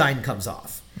that the shine comes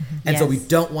off. And so we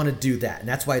don't want to do that. And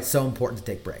that's why it's so important to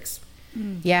take breaks.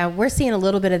 Yeah, we're seeing a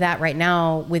little bit of that right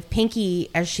now with Pinky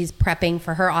as she's prepping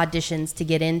for her auditions to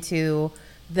get into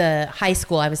the high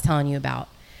school I was telling you about.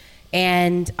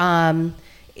 And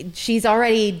she's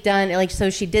already done, so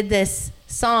she did this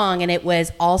song and it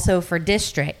was also for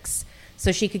districts.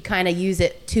 So she could kind of use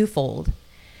it twofold.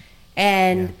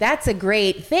 And that's a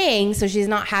great thing. So she's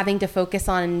not having to focus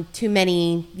on too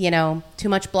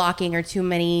much blocking or too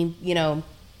many,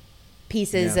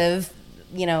 pieces of,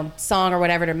 song or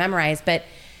whatever to memorize. But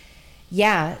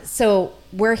so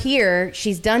we're here.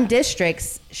 She's done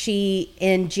districts. She,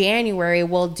 in January,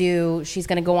 she's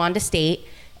going to go on to state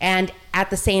and at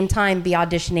the same time be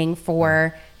auditioning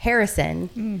for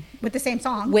Harrison. With the same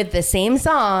song. With the same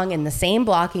song and the same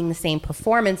blocking, the same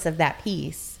performance of that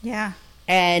piece. Yeah.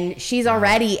 And she's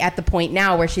already at the point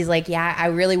now where she's like, I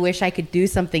really wish I could do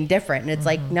something different. And it's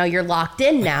like, no, you're locked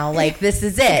in now. Like, this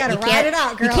is it. You ride it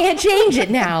out, girl. You can't change it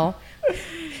now.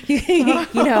 You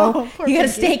got to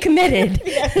stay committed.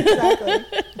 Yeah,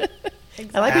 exactly.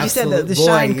 I like what you said, the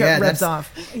shine rubs off.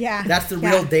 Yeah. That's the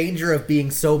real danger of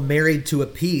being so married to a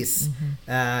piece.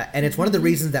 And it's one of the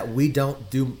reasons that we don't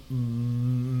do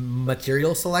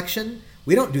material selection.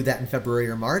 We don't do that in February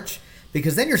or March.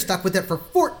 Because then you're stuck with it for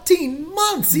 14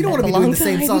 months. You don't want to be doing the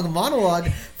same song and monologue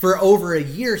for over a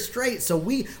year straight. So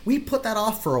we put that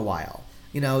off for a while.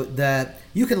 You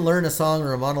can learn a song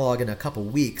or a monologue in a couple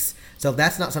weeks. So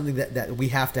that's not something that we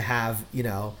have to have,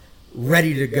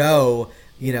 ready to go,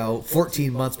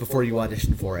 14 months before you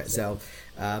audition for it. So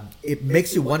it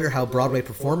makes you wonder how Broadway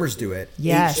performers do it.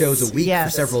 Yes. 8 shows a week for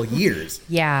several years.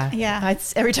 Yeah.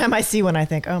 Every time I see one, I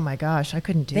think, oh my gosh, I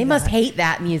couldn't do that. They must hate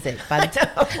that music. By the time,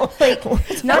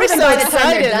 not even by the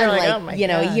time they're done,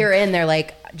 a year in, they're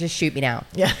like, just shoot me now.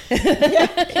 Yeah.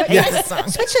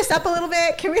 Switch this up a little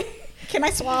bit. Can I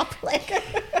swap?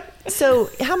 So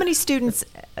how many students,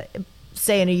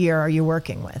 say in a year, are you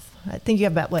working with? I think you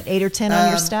have about, 8 or 10 on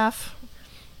your staff?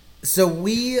 So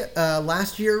we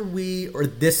last year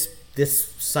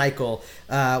this cycle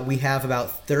we have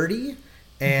about 30,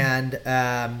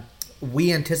 and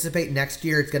we anticipate next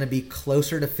year it's going to be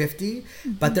closer to 50.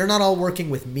 But they're not all working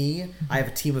with me. I have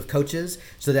a team of coaches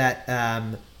so that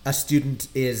a student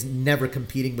is never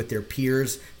competing with their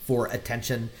peers for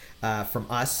attention from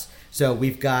us. So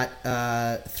we've got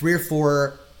 3 or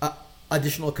 4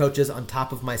 additional coaches on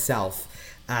top of myself,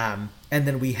 and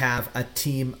then we have a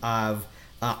team of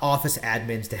office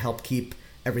admins to help keep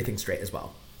everything straight as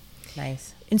well.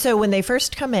 Nice. And so when they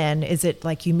first come in, is it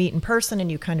like you meet in person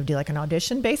and you kind of do like an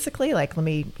audition basically? Like, let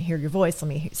me hear your voice, let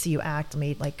me see you act, let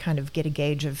me kind of get a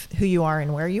gauge of who you are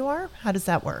and where you are? How does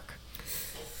that work?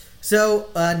 So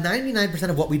 99%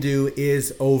 of what we do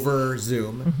is over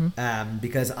Zoom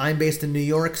because I'm based in New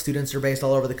York, students are based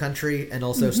all over the country, and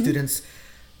also students...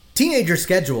 Teenager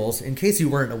schedules, in case you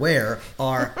weren't aware,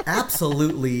 are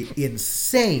absolutely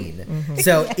insane.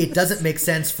 So it doesn't make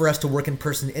sense for us to work in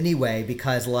person anyway,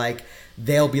 because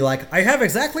they'll be like, I have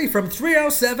exactly from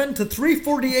 3:07 to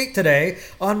 3:48 today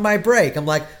on my break. I'm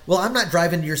like, well, I'm not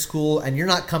driving to your school and you're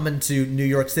not coming to New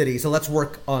York City, so let's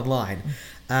work online.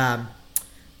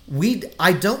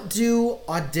 I don't do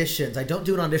auditions. I don't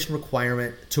do an audition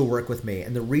requirement to work with me.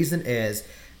 And the reason is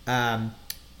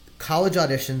college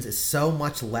auditions is so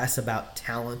much less about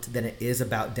talent than it is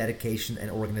about dedication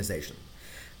and organization.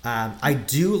 I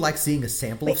do like seeing a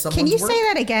sample of someone's work. Can you say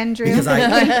that again, Drew? Because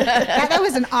that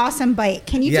was an awesome bite.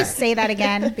 Can you just say that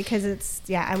again? Because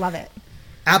I love it.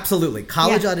 Absolutely.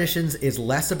 College auditions is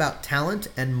less about talent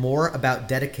and more about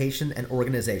dedication and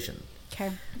organization.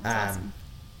 Okay. That's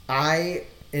awesome.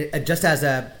 Just as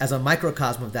a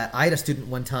microcosm of that, I had a student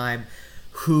one time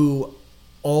who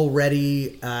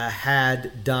already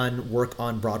had done work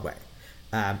on Broadway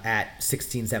at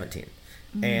 16, 17.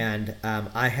 Mm-hmm. And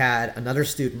I had another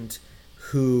student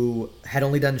who had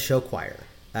only done show choir,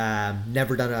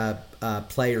 never done a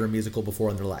play or a musical before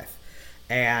in their life.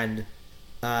 And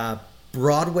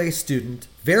Broadway student,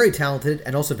 very talented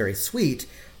and also very sweet,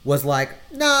 was like,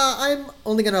 nah, I'm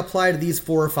only going to apply to these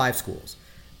 4 or 5 schools.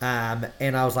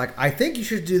 And I was like, I think you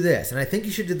should do this, and I think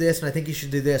you should do this, and I think you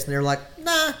should do this. And they're like,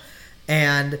 nah.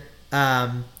 And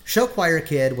show choir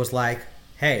kid was like,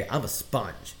 hey, I'm a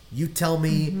sponge. You tell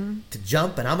me to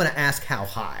jump, and I'm going to ask how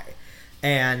high.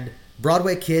 And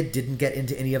Broadway kid didn't get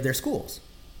into any of their schools.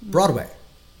 Broadway.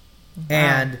 Wow.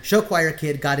 And show choir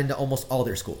kid got into almost all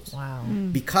their schools. Wow.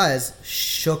 Because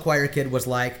show choir kid was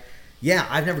like, yeah,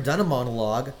 I've never done a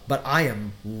monologue, but I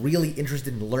am really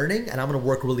interested in learning, and I'm going to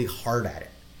work really hard at it.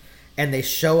 And they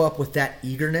show up with that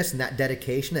eagerness and that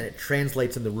dedication, and it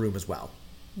translates in the room as well.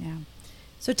 Yeah.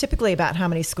 So typically about how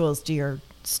many schools do your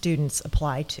students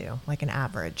apply to, like an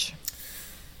average?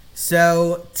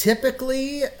 So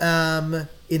typically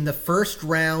in the first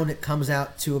round, it comes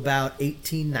out to about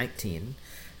 18, 19.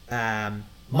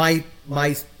 My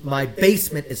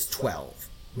basement is 12.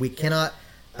 We cannot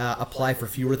apply for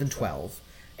fewer than 12.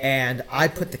 And I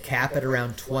put the cap at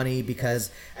around 20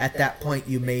 because at that point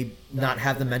you may not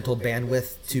have the mental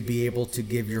bandwidth to be able to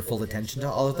give your full attention to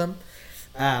all of them.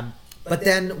 But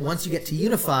then once you get to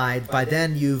Unified, by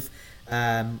then you've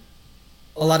a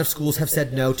lot of schools have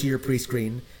said no to your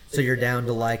pre-screen, so you're down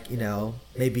to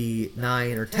maybe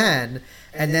 9 or 10,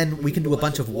 and then we can do a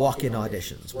bunch of walk-in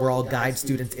auditions where I'll guide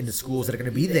students into schools that are going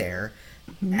to be there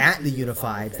at the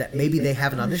Unifieds that maybe they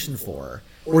haven't auditioned for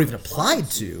or even applied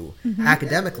to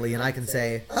academically, and I can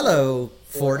say, hello,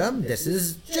 Fordham, this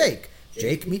is Jake.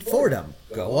 Jake, meet Fordham.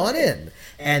 Go on in.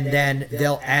 And then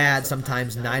they'll add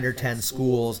sometimes 9 or 10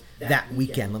 schools that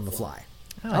weekend on the fly.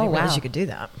 Oh, I didn't realize you could do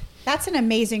that. That's an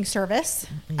amazing service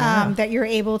that you're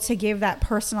able to give that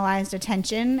personalized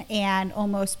attention and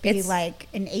almost be like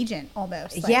an agent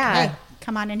almost. Like, hey,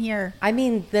 come on in here. I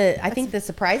mean, I think the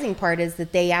surprising part is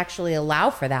that they actually allow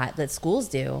for that schools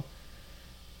do,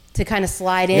 to kind of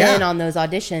slide in on those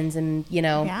auditions and,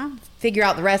 figure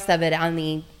out the rest of it on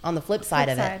the flip side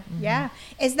of it. Mm-hmm. Yeah.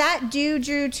 Is that due,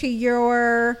 Drew, to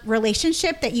your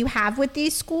relationship that you have with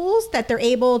these schools, that they're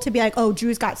able to be like, oh,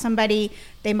 Drew's got somebody,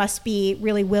 they must be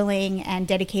really willing and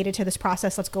dedicated to this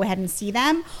process, let's go ahead and see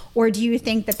them? Or do you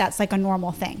think that that's like a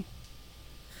normal thing?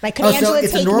 Like, could Angela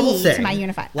take me to my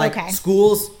Unified? Like, okay.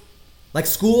 Schools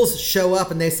show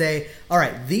up and they say, all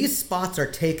right, these spots are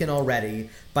taken already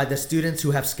by the students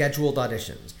who have scheduled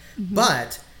auditions.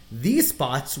 But these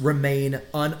spots remain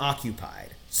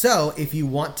unoccupied. So if you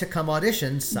want to come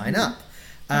audition, sign up.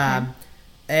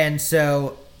 And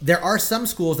so there are some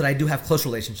schools that I do have close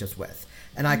relationships with.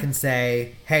 And I can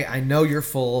say, hey, I know you're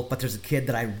full, but there's a kid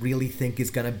that I really think is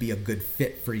going to be a good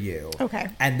fit for you. Okay.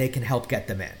 And they can help get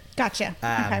them in. Gotcha.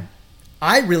 Okay.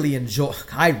 I really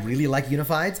like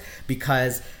Unifieds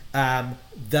because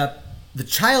the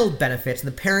child benefits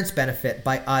and the parents benefit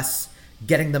by us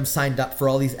getting them signed up for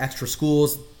all these extra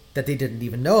schools that they didn't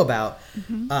even know about.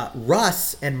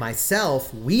 Russ and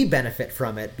myself, we benefit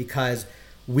from it because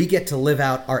we get to live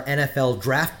out our NFL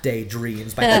draft day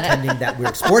dreams by pretending that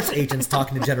we're sports agents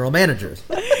talking to general managers.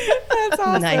 That's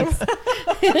awesome. Nice.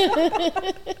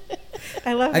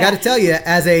 I love that. I got to tell you,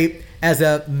 as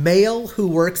a male who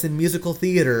works in musical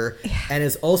theater and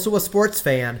is also a sports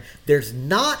fan, there's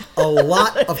not a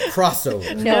lot of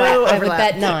crossover. No, I would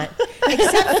bet not.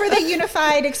 Except for the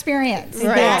Unified experience.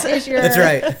 Right. That is your That's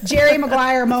right. Jerry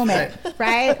Maguire moment,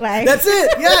 right? Like, that's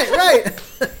it. Yeah, right.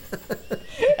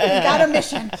 You got a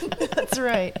mission. That's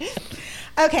right.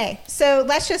 Okay, so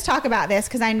let's just talk about this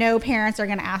because I know parents are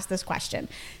going to ask this question.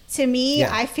 To me,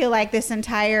 I feel like this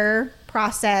entire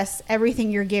process,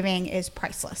 everything you're giving is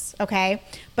priceless, okay?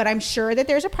 But I'm sure that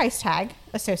there's a price tag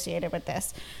associated with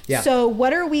this. Yeah. So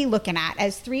what are we looking at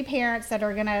as 3 parents that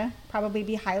are going to probably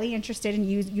be highly interested in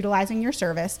utilizing your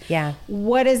service? Yeah.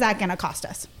 What is that going to cost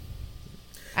us?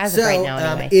 As of right now,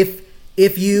 anyway.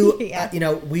 If you,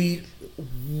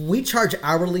 we charge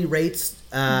hourly rates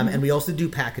and we also do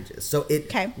packages. So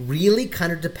it really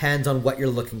kind of depends on what you're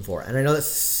looking for. And I know that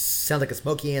sounds like a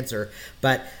smoky answer,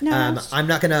 but I'm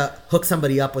not going to hook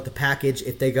somebody up with a package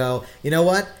if they go, you know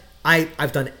what?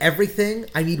 I've done everything.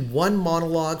 I need one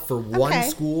monologue for one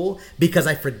school because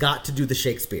I forgot to do the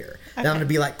Shakespeare. Then I'm going to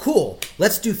be like, cool,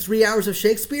 let's do 3 hours of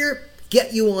Shakespeare,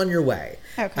 get you on your way.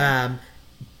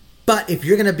 But if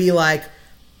you're going to be like,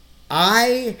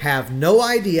 I have no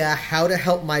idea how to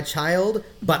help my child,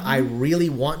 but I really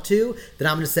want to, then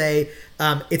I'm going to say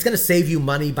it's going to save you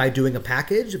money by doing a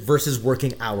package versus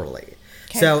working hourly.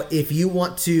 So if you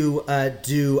want to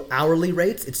do hourly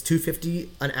rates, it's $250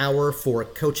 an hour for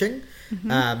coaching.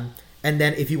 And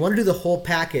then if you want to do the whole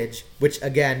package, which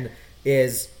again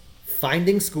is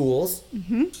finding schools,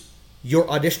 your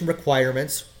audition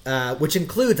requirements, which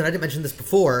includes, and I didn't mention this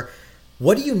before,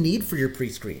 what do you need for your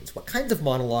pre-screens? What kinds of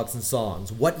monologues and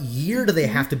songs? What year do they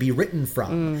have to be written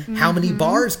from? How many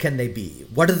bars can they be?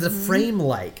 What is the frame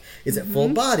like? Is it full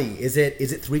body? Is it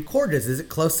 3/4? Is it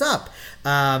close up?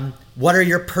 What are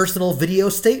your personal video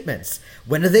statements?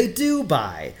 When are they due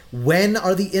by? When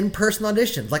are the in-person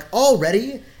auditions? Like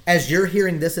already, as you're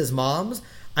hearing this as moms,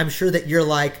 I'm sure that you're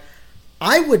like,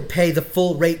 I would pay the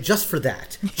full rate just for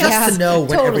that, just to know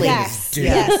when everything is due.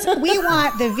 Yes, we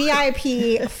want the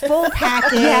VIP full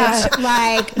package,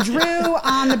 like Drew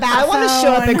on the bathroom. I want to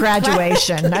show up at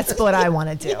graduation. That's what I want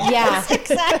to do. Yeah,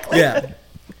 exactly. Yeah.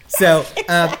 So,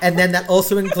 and then that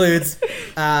also includes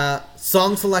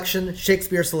song selection,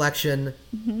 Shakespeare selection,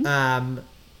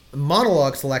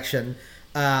 monologue selection,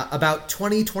 about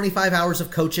 20, 25 hours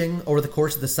of coaching over the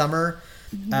course of the summer,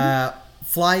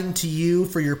 flying to you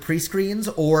for your pre-screens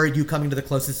or you coming to the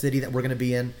closest city that we're going to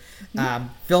be in,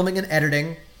 filming and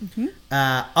editing,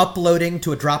 uploading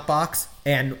to a Dropbox.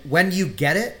 And when you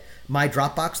get it, my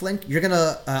Dropbox link, you're going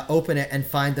to open it and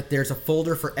find that there's a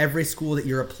folder for every school that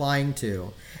you're applying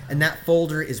to. And that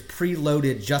folder is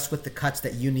preloaded just with the cuts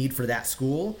that you need for that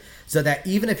school. So that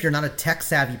even if you're not a tech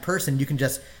savvy person, you can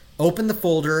just open the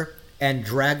folder and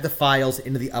drag the files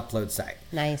into the upload site.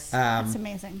 Nice. That's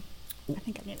amazing. I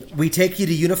think I need to. We take you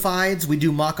to Unifieds, we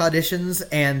do mock auditions,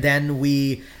 and then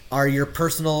we are your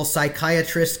personal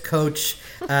psychiatrist, coach,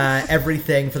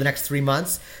 everything for the next 3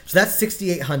 months. So that's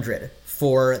 $6,800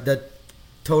 for the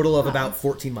total of about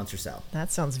 14 months or so.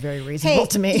 That sounds very reasonable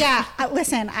to me. Yeah,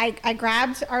 listen, I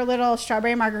grabbed our little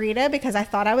strawberry margarita because I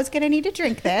thought I was going to need to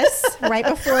drink this right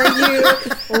before you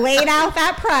laid out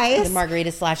that price. The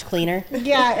margarita / cleaner.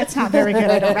 Yeah, it's not very good.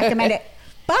 I don't recommend it.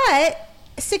 But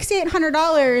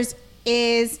 $6,800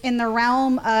 is in the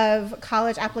realm of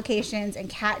college applications and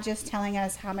Kat just telling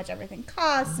us how much everything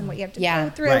costs and what you have to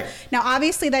go through. Right. Now,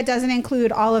 obviously, that doesn't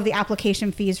include all of the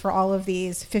application fees for all of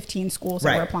these 15 schools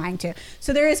that we're applying to.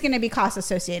 So there is going to be costs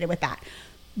associated with that.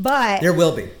 But there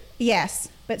will be. Yes,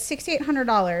 but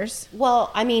 $6,800.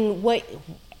 Well, I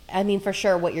mean, for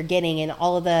sure, what you're getting and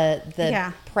all of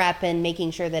the prep and making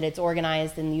sure that it's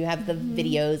organized and you have the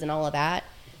videos and all of that.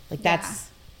 Like that's.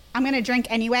 I'm going to drink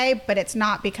anyway, but it's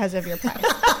not because of your price.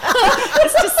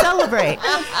 It's to celebrate.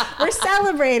 We're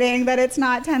celebrating that it's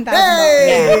not $10,000.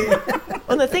 Hey! Yeah.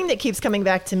 Well, the thing that keeps coming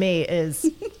back to me is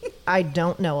I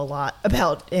don't know a lot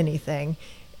about anything.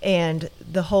 And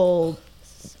the whole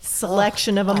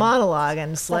selection of a monologue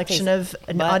and selection of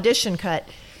an audition cut,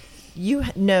 you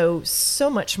know so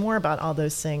much more about all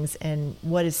those things and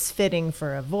what is fitting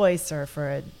for a voice or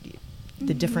for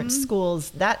the different schools.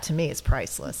 That to me is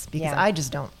priceless because I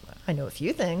just don't. I know a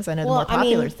few things. I know the more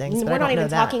popular things, but I don't know that. We're not even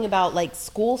talking about like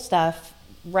school stuff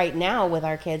right now with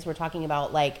our kids. We're talking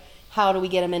about like how do we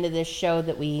get them into this show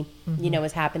that we, you know,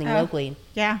 is happening locally.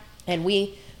 Yeah. And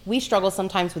we struggle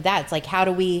sometimes with that. It's like how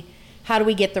do we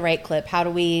get the right clip? How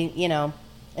do we, you know?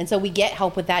 And so we get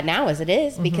help with that now as it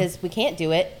is because we can't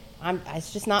do it.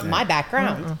 It's just not my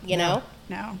background, you know?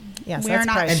 No. Yeah, so we are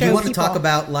not. And do you want to talk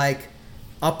about like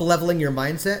up-leveling your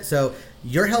mindset? So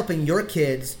you're helping your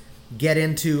kids get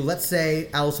into, let's say,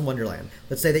 Alice in Wonderland.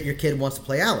 Let's say that your kid wants to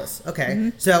play Alice.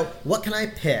 Okay, so what can I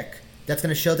pick that's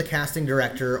going to show the casting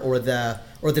director or the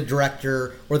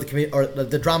director or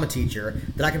the drama teacher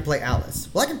that I can play Alice?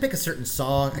 Well, I can pick a certain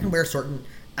song. I can wear a certain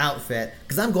outfit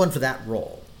because I'm going for that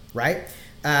role, right?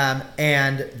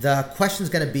 And the question is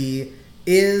going to be,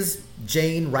 is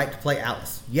Jane right to play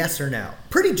Alice? Yes or no?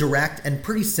 Pretty direct and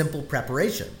pretty simple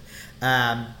preparation.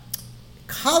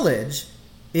 College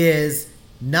is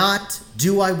not,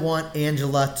 do I want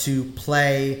Angela to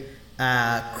play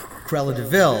Cruella de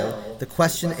Vil? The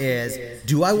question is,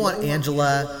 do I want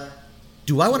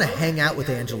to hang out with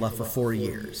Angela for 4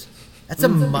 years? That's a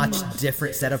much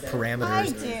different set of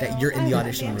parameters that you're in the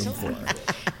audition room for.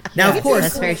 Now, of course,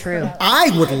 that's very true.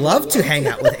 I would love to hang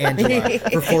out with Angela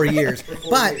for 4 years,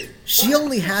 but she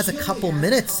only has a couple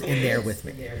minutes in there with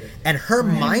me. And her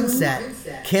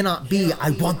mindset cannot be,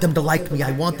 I want them to like me,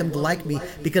 I want them to like me,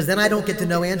 because then I don't get to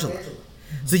know Angela.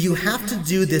 So you have to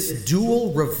do this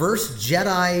dual reverse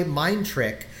Jedi mind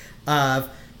trick of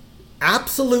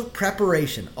absolute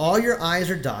preparation. All your I's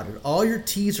are dotted, all your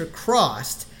T's are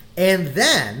crossed, and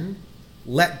then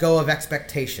let go of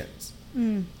expectations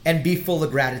and be full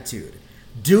of gratitude.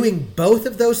 Doing both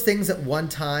of those things at one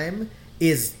time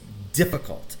is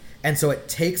difficult. And so it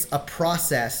takes a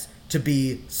process to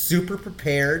be super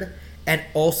prepared and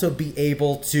also be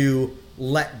able to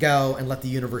let go and let the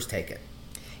universe take it.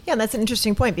 Yeah, and that's an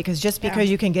interesting point, because just because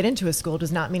you can get into a school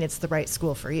does not mean it's the right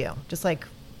school for you. Just like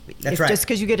just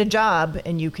because you get a job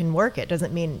and you can work it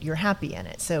doesn't mean you're happy in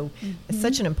it. So it's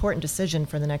such an important decision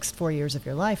for the next 4 years of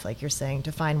your life, like you're saying,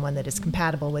 to find one that is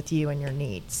compatible with you and your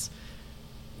needs.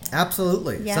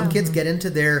 Absolutely. Yeah. Some kids get into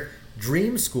their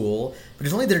dream school, but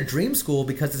it's only their dream school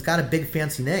because it's got a big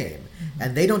fancy name.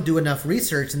 And they don't do enough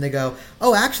research, and they go,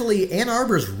 oh, actually, Ann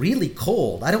Arbor's really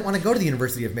cold. I don't want to go to the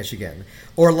University of Michigan.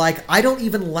 Or like, I don't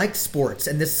even like sports,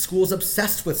 and this school's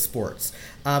obsessed with sports.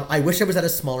 I wish I was at a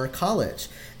smaller college.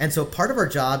 And so part of our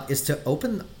job is to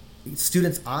open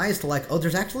students' eyes to like, oh,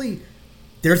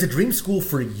 there's a dream school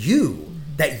for you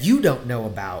that you don't know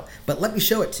about, but let me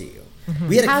show it to you.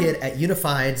 We had a kid at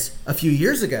Unifieds a few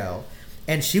years ago,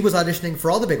 and she was auditioning for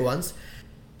all the big ones.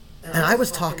 And I was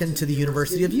talking to the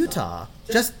University of Utah,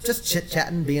 just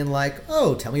chit-chatting, being like,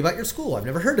 oh, tell me about your school. I've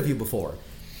never heard of you before.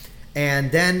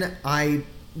 And then I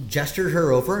gestured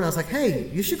her over, and I was like, hey,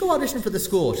 you should go audition for the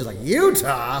school. She's like,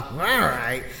 Utah? All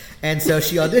right. And so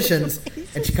she auditions,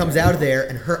 and she comes out of there,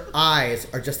 and her eyes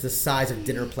are just the size of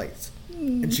dinner plates.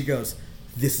 And she goes,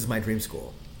 this is my dream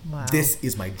school. Wow. This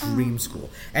is my dream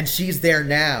school. And she's there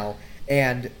now,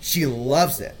 and she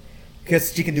loves it.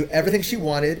 Because she can do everything she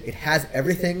wanted. It has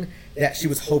everything that she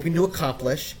was hoping to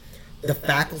accomplish. The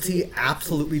faculty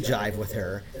absolutely jive with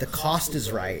her. The cost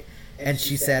is right. And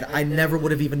she said, I never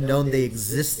would have even known they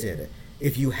existed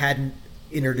if you hadn't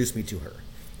introduced me to her.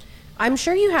 I'm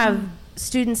sure you have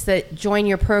students that join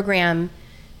your program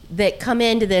that come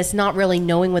into this not really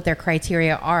knowing what their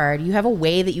criteria are. Do you have a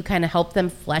way that you kind of help them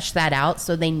flesh that out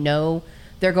so they know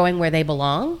they're going where they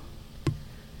belong?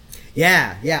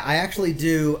 Yeah, I actually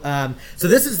do. So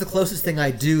this is the closest thing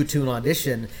I do to an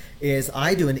audition is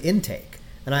I do an intake.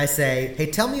 And I say, hey,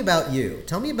 tell me about you.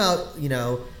 Tell me about,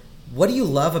 what do you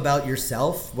love about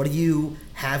yourself? What do you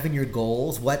have in your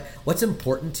goals? What's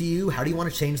important to you? How do you want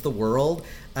to change the world?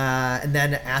 And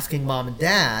then asking mom and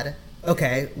dad,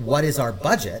 okay, what is our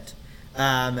budget?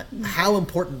 How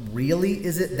important really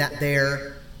is it that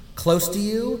they're close to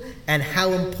you? And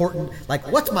how important, like,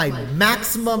 what's my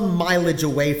maximum mileage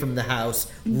away from the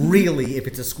house, really, if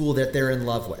it's a school that they're in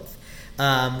love with?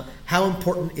 How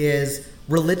important is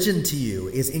religion to you?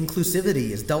 Is inclusivity?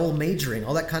 Is double majoring?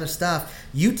 All that kind of stuff.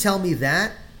 You tell me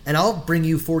that, and I'll bring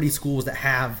you 40 schools that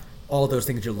have all those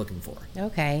things you're looking for.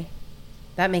 Okay.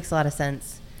 That makes a lot of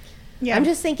sense. Yeah. I'm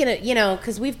just thinking,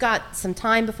 because we've got some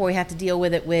time before we have to deal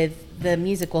with it with the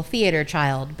musical theater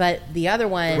child. But the other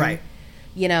one, right.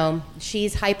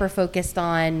 She's hyper focused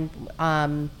on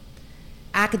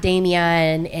academia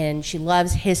and she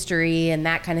loves history and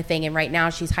that kind of thing. And right now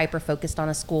she's hyper focused on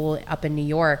a school up in New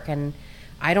York. And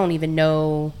I don't even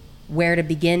know where to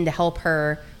begin to help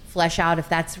her flesh out if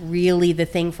that's really the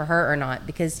thing for her or not.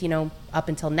 Because, up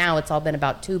until now, it's all been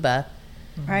about tuba.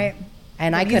 Right.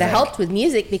 And I could have helped with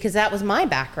music because that was my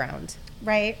background.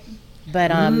 Right. But,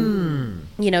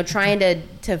 trying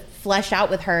to flesh out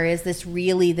with her, is this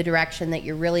really the direction that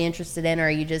you're really interested in, or are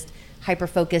you just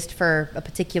hyper-focused for a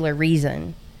particular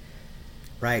reason?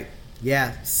 Right.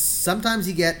 Yeah. Sometimes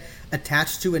you get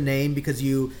attached to a name because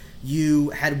you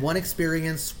had one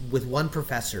experience with one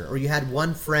professor, or you had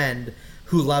one friend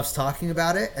who loves talking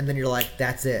about it, and then you're like,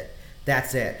 that's it.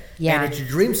 Yeah. And it's your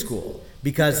dream school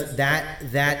because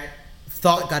that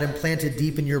thought got implanted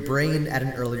deep in your brain at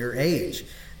an earlier age.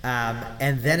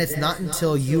 And then it's not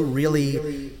until you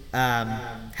really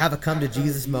have a come to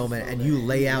Jesus moment and you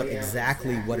lay out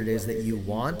exactly what it is that you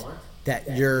want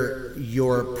that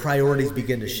your priorities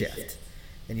begin to shift.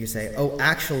 And you say, oh,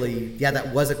 actually, yeah,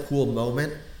 that was a cool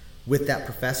moment with that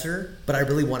professor, but I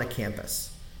really want a campus.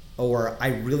 Or I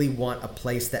really want a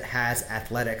place that has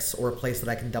athletics, or a place that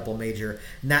I can double major.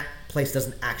 And that place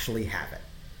doesn't actually have it.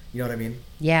 You know what I mean?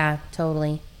 Yeah,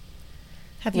 totally.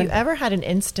 Have you ever had an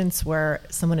instance where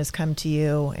someone has come to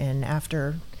you and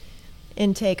after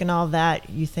intake and all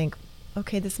that, you think,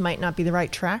 okay, this might not be the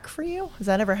right track for you? Has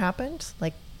that ever happened?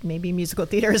 Like maybe musical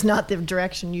theater is not the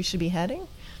direction you should be heading?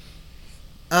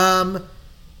 I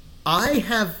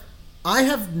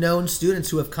have known students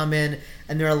who have come in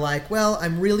and they're like, well,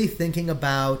 I'm really thinking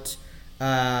about,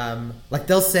 like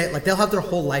they'll have their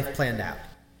whole life planned out.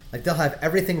 Like they'll have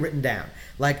everything written down.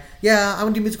 Like, yeah, I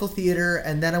want to do musical theater,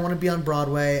 and then I want to be on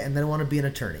Broadway, and then I want to be an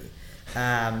attorney.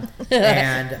 And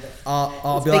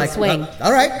I'll be like, swing.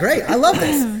 all right, great, I love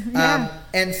this.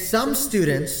 And some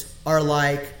students are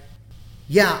like,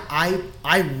 yeah,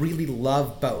 I really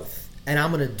love both, and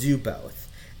I'm going to do both.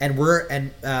 And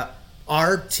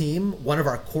our team, one of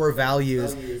our core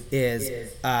values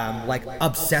is like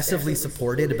obsessively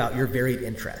supported about your varied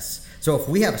interests. So if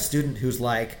we have a student who's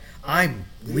like, I'm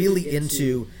really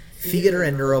into theater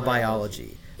and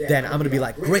neurobiology, then I'm going to be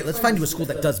like, great, let's find you a school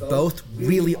that does both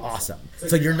really awesome.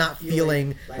 So you're not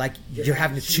feeling like you're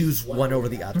having to choose one over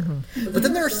the other. But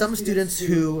then there are some students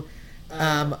who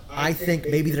I think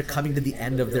maybe they're coming to the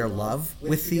end of their love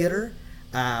with theater.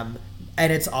 And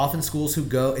it's often students who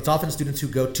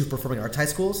go to performing arts high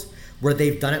schools where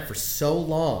they've done it for so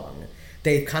long,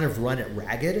 they've kind of run it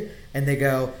ragged, and they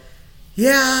go,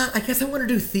 yeah, I guess I want to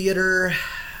do theater.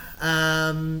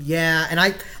 Yeah, and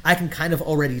I can kind of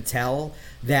already tell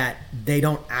that they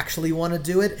don't actually want to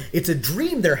do it. It's a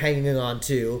dream they're hanging on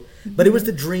to, but it was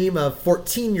the dream of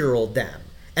 14-year-old them.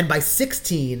 And by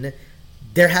 16,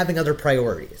 they're having other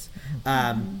priorities.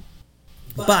 But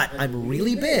I'm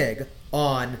really big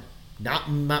on not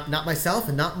myself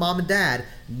and not mom and dad.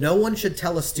 No one should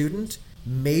tell a student,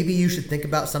 maybe you should think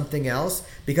about something else,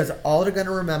 because all they're going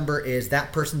to remember is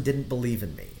that person didn't believe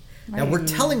in me. Now we're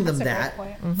telling them that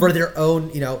for their own,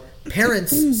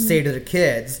 parents say to their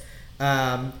kids,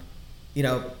 if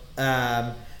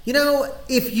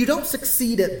you don't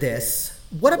succeed at this,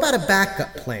 what about a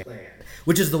backup plan?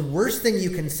 Which is the worst thing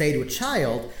you can say to a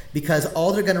child, because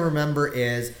all they're going to remember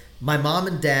is my mom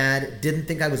and dad didn't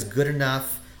think I was good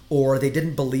enough, or they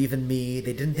didn't believe in me,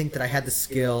 they didn't think that I had the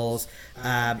skills,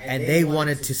 and they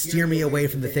wanted to steer me away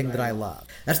from the thing that I love.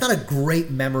 That's not a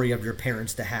great memory of your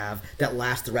parents to have that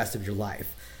lasts the rest of your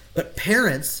life. But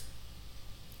parents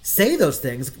say those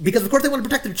things because, of course, they want to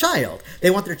protect their child. They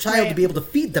want their child to be able to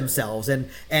feed themselves and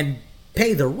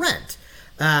pay the rent.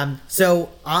 You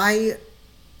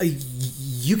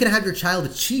can have your child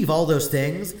achieve all those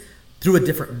things through a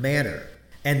different manner.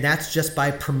 And that's just by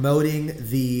promoting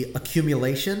the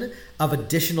accumulation of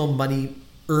additional money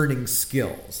earning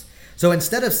skills. So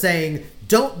instead of saying,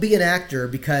 don't be an actor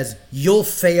because you'll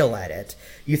fail at it,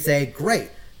 you say,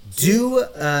 great, do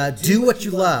what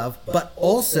you love, but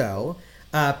also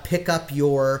pick up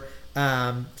your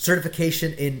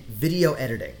certification in video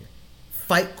editing,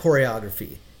 fight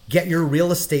choreography, get your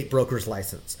real estate broker's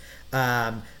license,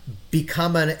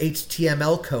 become an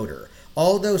HTML coder.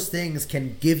 All those things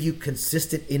can give you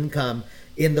consistent income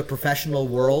in the professional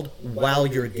world while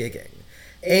you're gigging.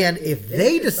 And if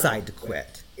they decide to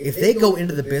quit, if they go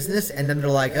into the business and then they're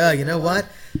like, oh, you know what?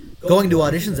 Going to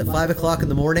auditions at 5 o'clock in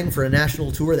the morning for a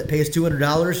national tour that pays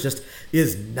 $200 just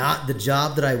is not the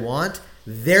job that I want,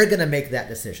 they're going to make that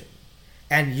decision.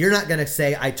 And you're not going to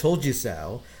say, I told you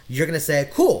so. You're going to say,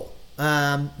 cool,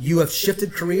 you have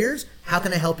shifted careers. How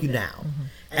can I help you now?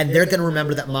 And they're going to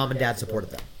remember that mom and dad supported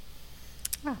them.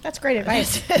 Wow, that's great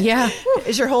advice. Yeah.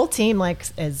 Is your whole team like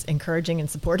as encouraging and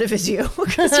supportive as you?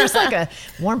 Because there's like a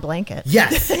warm blanket.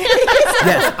 Yes.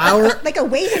 Yes. Like a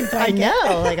weighted blanket. I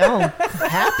know. Like, oh,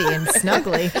 happy and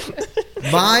snuggly.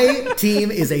 My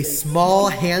team is a small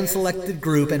hand-selected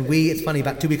group, and it's funny,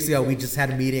 about 2 weeks ago, we just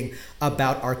had a meeting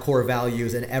about our core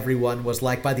values, and everyone was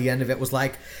like, by the end of it, was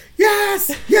like, yes,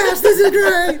 this is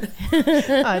great.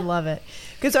 I love it.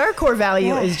 Because our core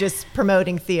value is just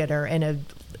promoting theater, and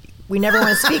we never want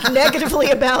to speak negatively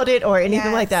about it or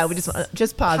anything like that. We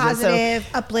just positive. So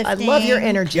uplifting. I love your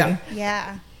energy.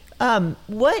 Yeah.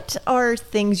 What are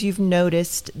things you've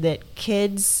noticed that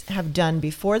kids have done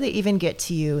before they even get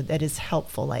to you that is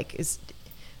helpful?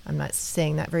 I'm not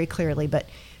saying that very clearly, but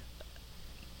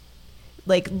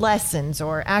like lessons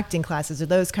or acting classes or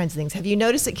those kinds of things. Have you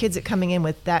noticed that kids that coming in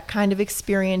with that kind of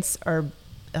experience are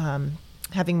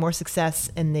having more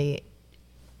success in the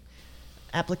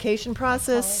application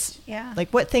process? College, yeah. Like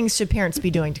what things should parents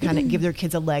be doing to kind of give their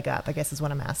kids a leg up, I guess is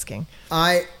what I'm asking.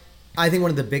 I think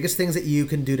one of the biggest things that you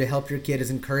can do to help your kid is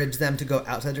encourage them to go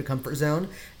outside their comfort zone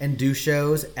and do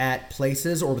shows at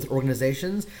places or with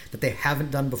organizations that they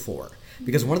haven't done before.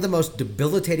 Because one of the most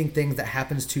debilitating things that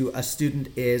happens to a student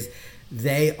is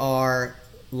they are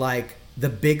like the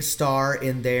big star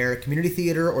in their community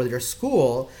theater or their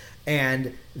school,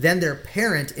 and then their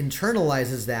parent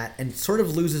internalizes that and sort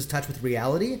of loses touch with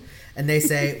reality. And they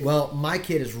say, well, my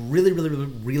kid is really, really,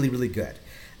 really, really, really good.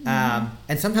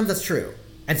 And sometimes that's true.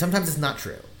 And sometimes it's not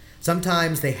true.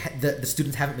 sometimes the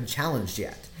students haven't been challenged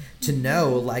yet to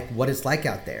know like what it's like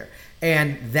out there.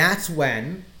 And that's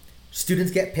when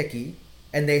students get picky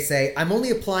and they say, I'm only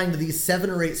applying to these 7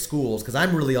 or 8 schools because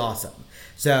I'm really awesome.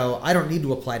 So I don't need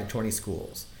to apply to 20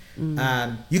 schools.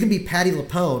 You can be Patty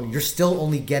LaPone, you're still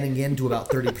only getting into about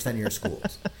 30% of your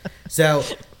schools. So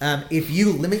if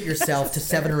you limit yourself to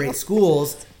 7 or 8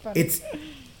 schools,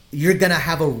 you're going to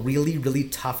have a really, really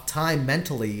tough time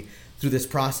mentally through this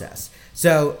process.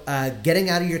 So getting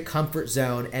out of your comfort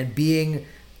zone and being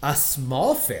a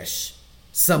small fish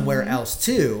somewhere else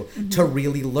too, to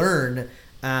really learn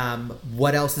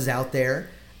what else is out there.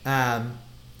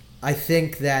 I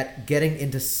think that getting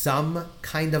into some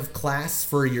kind of class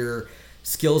for your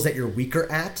skills that you're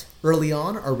weaker at early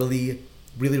on are really,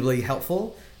 really, really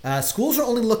helpful. Schools are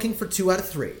only looking for 2 out of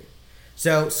 3.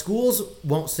 So schools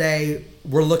won't say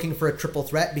we're looking for a triple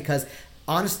threat because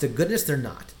honest to goodness, they're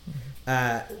not.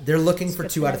 They're looking for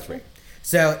 2 out of 3.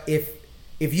 So if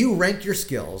you rank your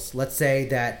skills, let's say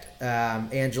that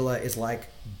Angela is like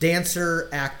dancer,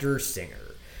 actor, singer.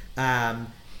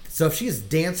 So if she is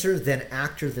dancer, then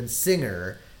actor, then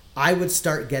singer, I would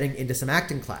start getting into some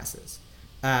acting classes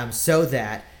so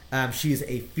that she's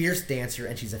a fierce dancer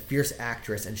and she's a fierce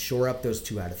actress and shore up those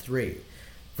 2 out of 3.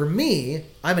 For me,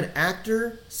 I'm an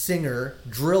actor, singer,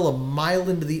 drill a mile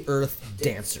into the earth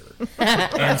dancer.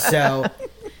 And so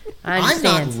I'm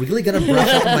not really going to brush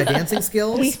up on my dancing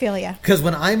skills. We feel ya. Because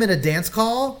when I'm in a dance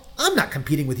call, I'm not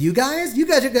competing with you guys. You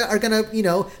guys are going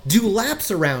to, do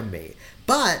laps around me.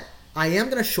 But I am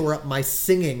going to shore up my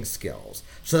singing skills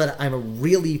so that I'm a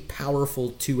really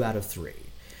powerful 2 out of 3.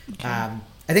 Okay.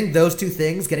 I think those 2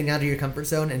 things, getting out of your comfort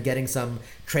zone and getting some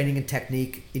training and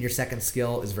technique in your second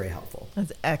skill, is very helpful.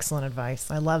 That's excellent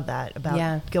advice. I love that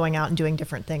about going out and doing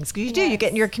different things. Because you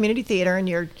get in your community theater and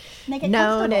you're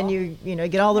known and you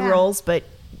get all the roles, but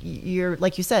you're,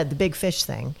 like you said, the big fish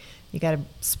thing. You got to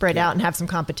spread out and have some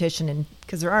competition, and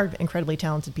because there are incredibly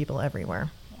talented people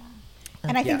everywhere.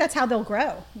 And I think that's how they'll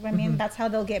grow. I mean, that's how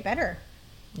they'll get better.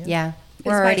 Yeah.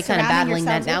 We're already kind of battling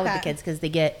that now with the kids because they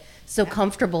get so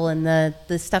comfortable in the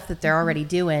stuff that they're already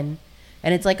doing.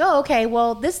 And it's like, oh, okay,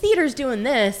 well, this theater's doing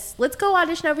this. Let's go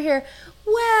audition over here.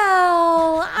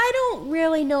 Well, I don't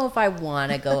really know if I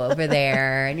want to go over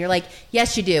there. And you're like,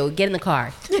 yes, you do. Get in the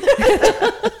car.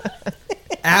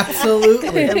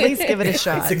 Absolutely. At least give it a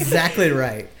shot. That's exactly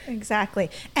right.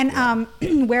 Exactly. And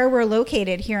where we're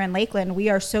located here in Lakeland, we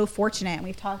are so fortunate, and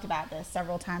we've talked about this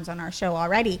several times on our show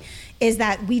already, is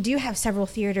that we do have several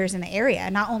theaters in the area,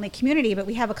 not only community, but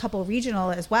we have a couple regional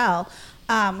as well.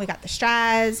 We got the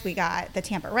Straz, we got the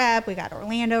Tampa rep, we got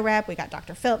Orlando rep, we got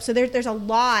Dr. Phillips. So there's a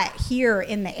lot here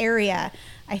in the area,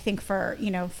 I think, for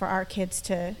our kids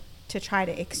to try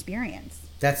to experience.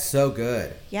 That's so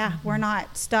good. Yeah, we're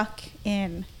not stuck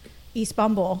in East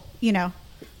Bumble,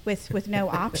 with no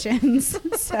options.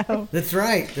 So That's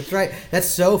right. That's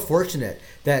so fortunate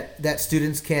that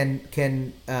students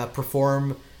can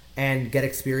perform and get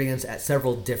experience at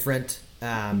several different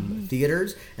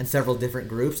theaters and several different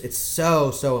groups. It's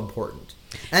so important.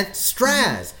 And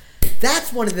Straz,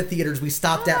 that's one of the theaters we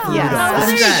stopped at for Rudolph.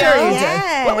 Sure you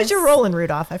did. What was your role in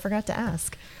Rudolph? I forgot to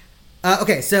ask.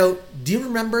 Okay, so do you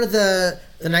remember the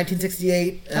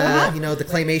 1968, the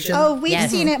claymation? Oh, we've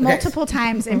seen it multiple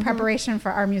times in preparation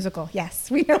for our musical.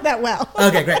 Yes, we know that well.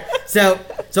 Okay, great. So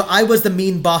I was the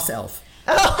mean boss elf.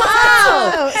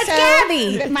 Oh, that's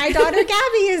Gabby. My daughter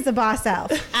Gabby is the boss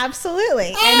elf.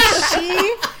 Absolutely. And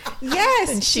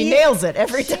she nails it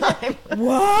every time.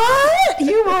 What?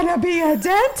 You want to be a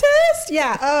dentist?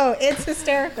 Yeah. Oh, it's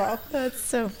hysterical. That's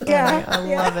so funny. Yeah. I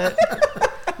love it.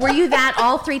 Were you that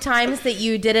all 3 times that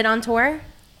you did it on tour?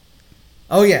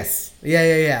 Oh, yes.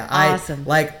 Yeah. Awesome.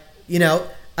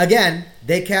 Again,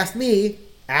 they cast me,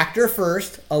 actor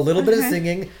first, a little bit of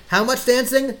singing. How much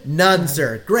dancing? None,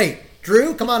 sir. Great.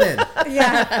 Drew, come on in.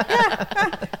 Yeah,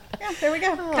 there we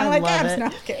go. Kind of like Gabs. No,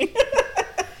 okay.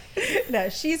 No,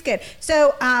 she's good.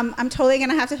 So I'm totally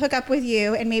going to have to hook up with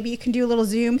you, and maybe you can do a little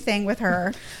Zoom thing with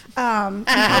her and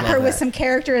help her with some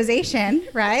characterization,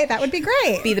 right? That would be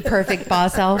great. Be the perfect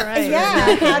boss elf. Right,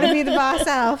 yeah, how to be the boss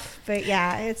elf. But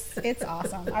yeah, it's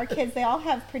awesome. Our kids, they all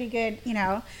have pretty good,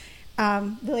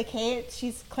 Lily Kate,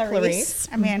 she's Clarice.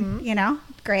 I mean,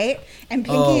 great. And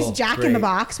Pinky's Jack in the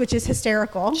Box, which is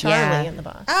hysterical. Charlie in the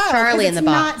Box. Oh, Charlie in the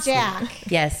not Box. Jack.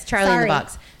 Yes, Charlie in the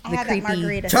Box. I The had creepy that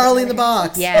margarita. Charlie in the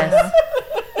Box. Yes.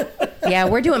 Yeah,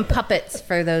 we're doing puppets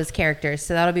for those characters,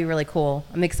 so that'll be really cool.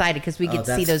 I'm excited because we get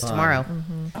to see those tomorrow.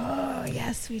 Oh,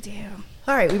 yes, we do.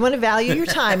 All right, we want to value your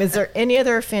time. Is there any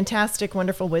other fantastic,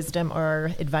 wonderful wisdom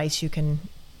or advice you can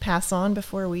pass on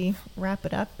before we wrap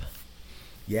it up?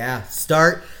 Yeah,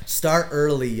 start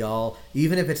early, y'all.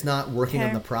 Even if it's not working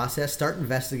on the process, start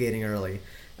investigating early.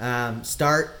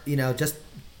 Start, just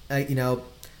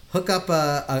hook up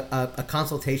a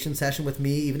consultation session with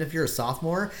me. Even if you're a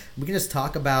sophomore, we can just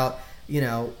talk about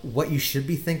what you should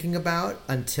be thinking about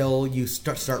until you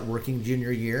start working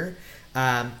junior year.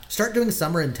 Start doing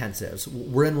summer intensives.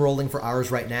 We're enrolling for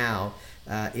ours right now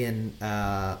in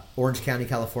Orange County,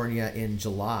 California in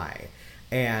July.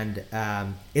 And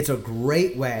it's a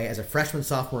great way as a freshman,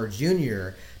 sophomore,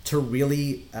 junior to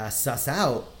really suss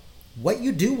out what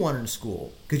you do want in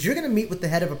school. Because you're going to meet with the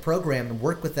head of a program and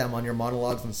work with them on your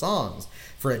monologues and songs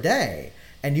for a day.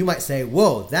 And you might say,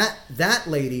 whoa, that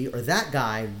lady or that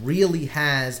guy really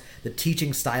has the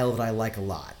teaching style that I like a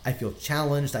lot. I feel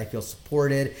challenged. I feel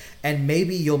supported. And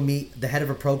maybe you'll meet the head of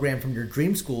a program from your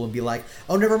dream school and be like,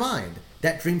 oh, never mind.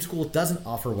 That dream school doesn't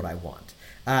offer what I want.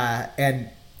 And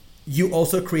you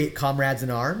also create comrades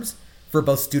in arms for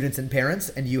both students and parents.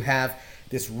 And you have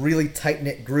this really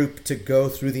tight-knit group to go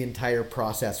through the entire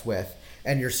process with.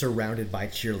 And you're surrounded by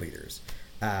cheerleaders.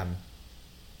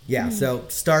 So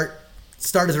start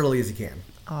as early as you can.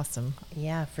 Awesome.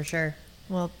 Yeah, for sure.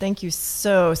 Well, thank you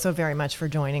so very much for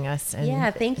joining us. And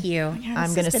yeah, thank you.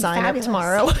 I'm going to sign fabulous. up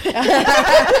tomorrow.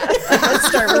 Let's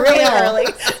start really early.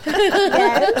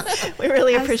 Yes. We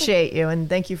really appreciate you, and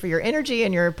thank you for your energy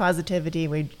and your positivity.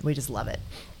 We just love it.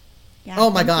 Yeah, oh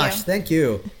my gosh, thank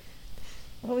you.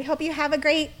 Well, we hope you have a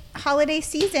great holiday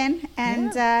season, and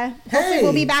hopefully Hey,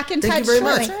 we'll be back in thank touch you very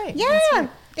shortly. much. That's right. Yeah, That's right.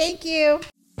 thank you.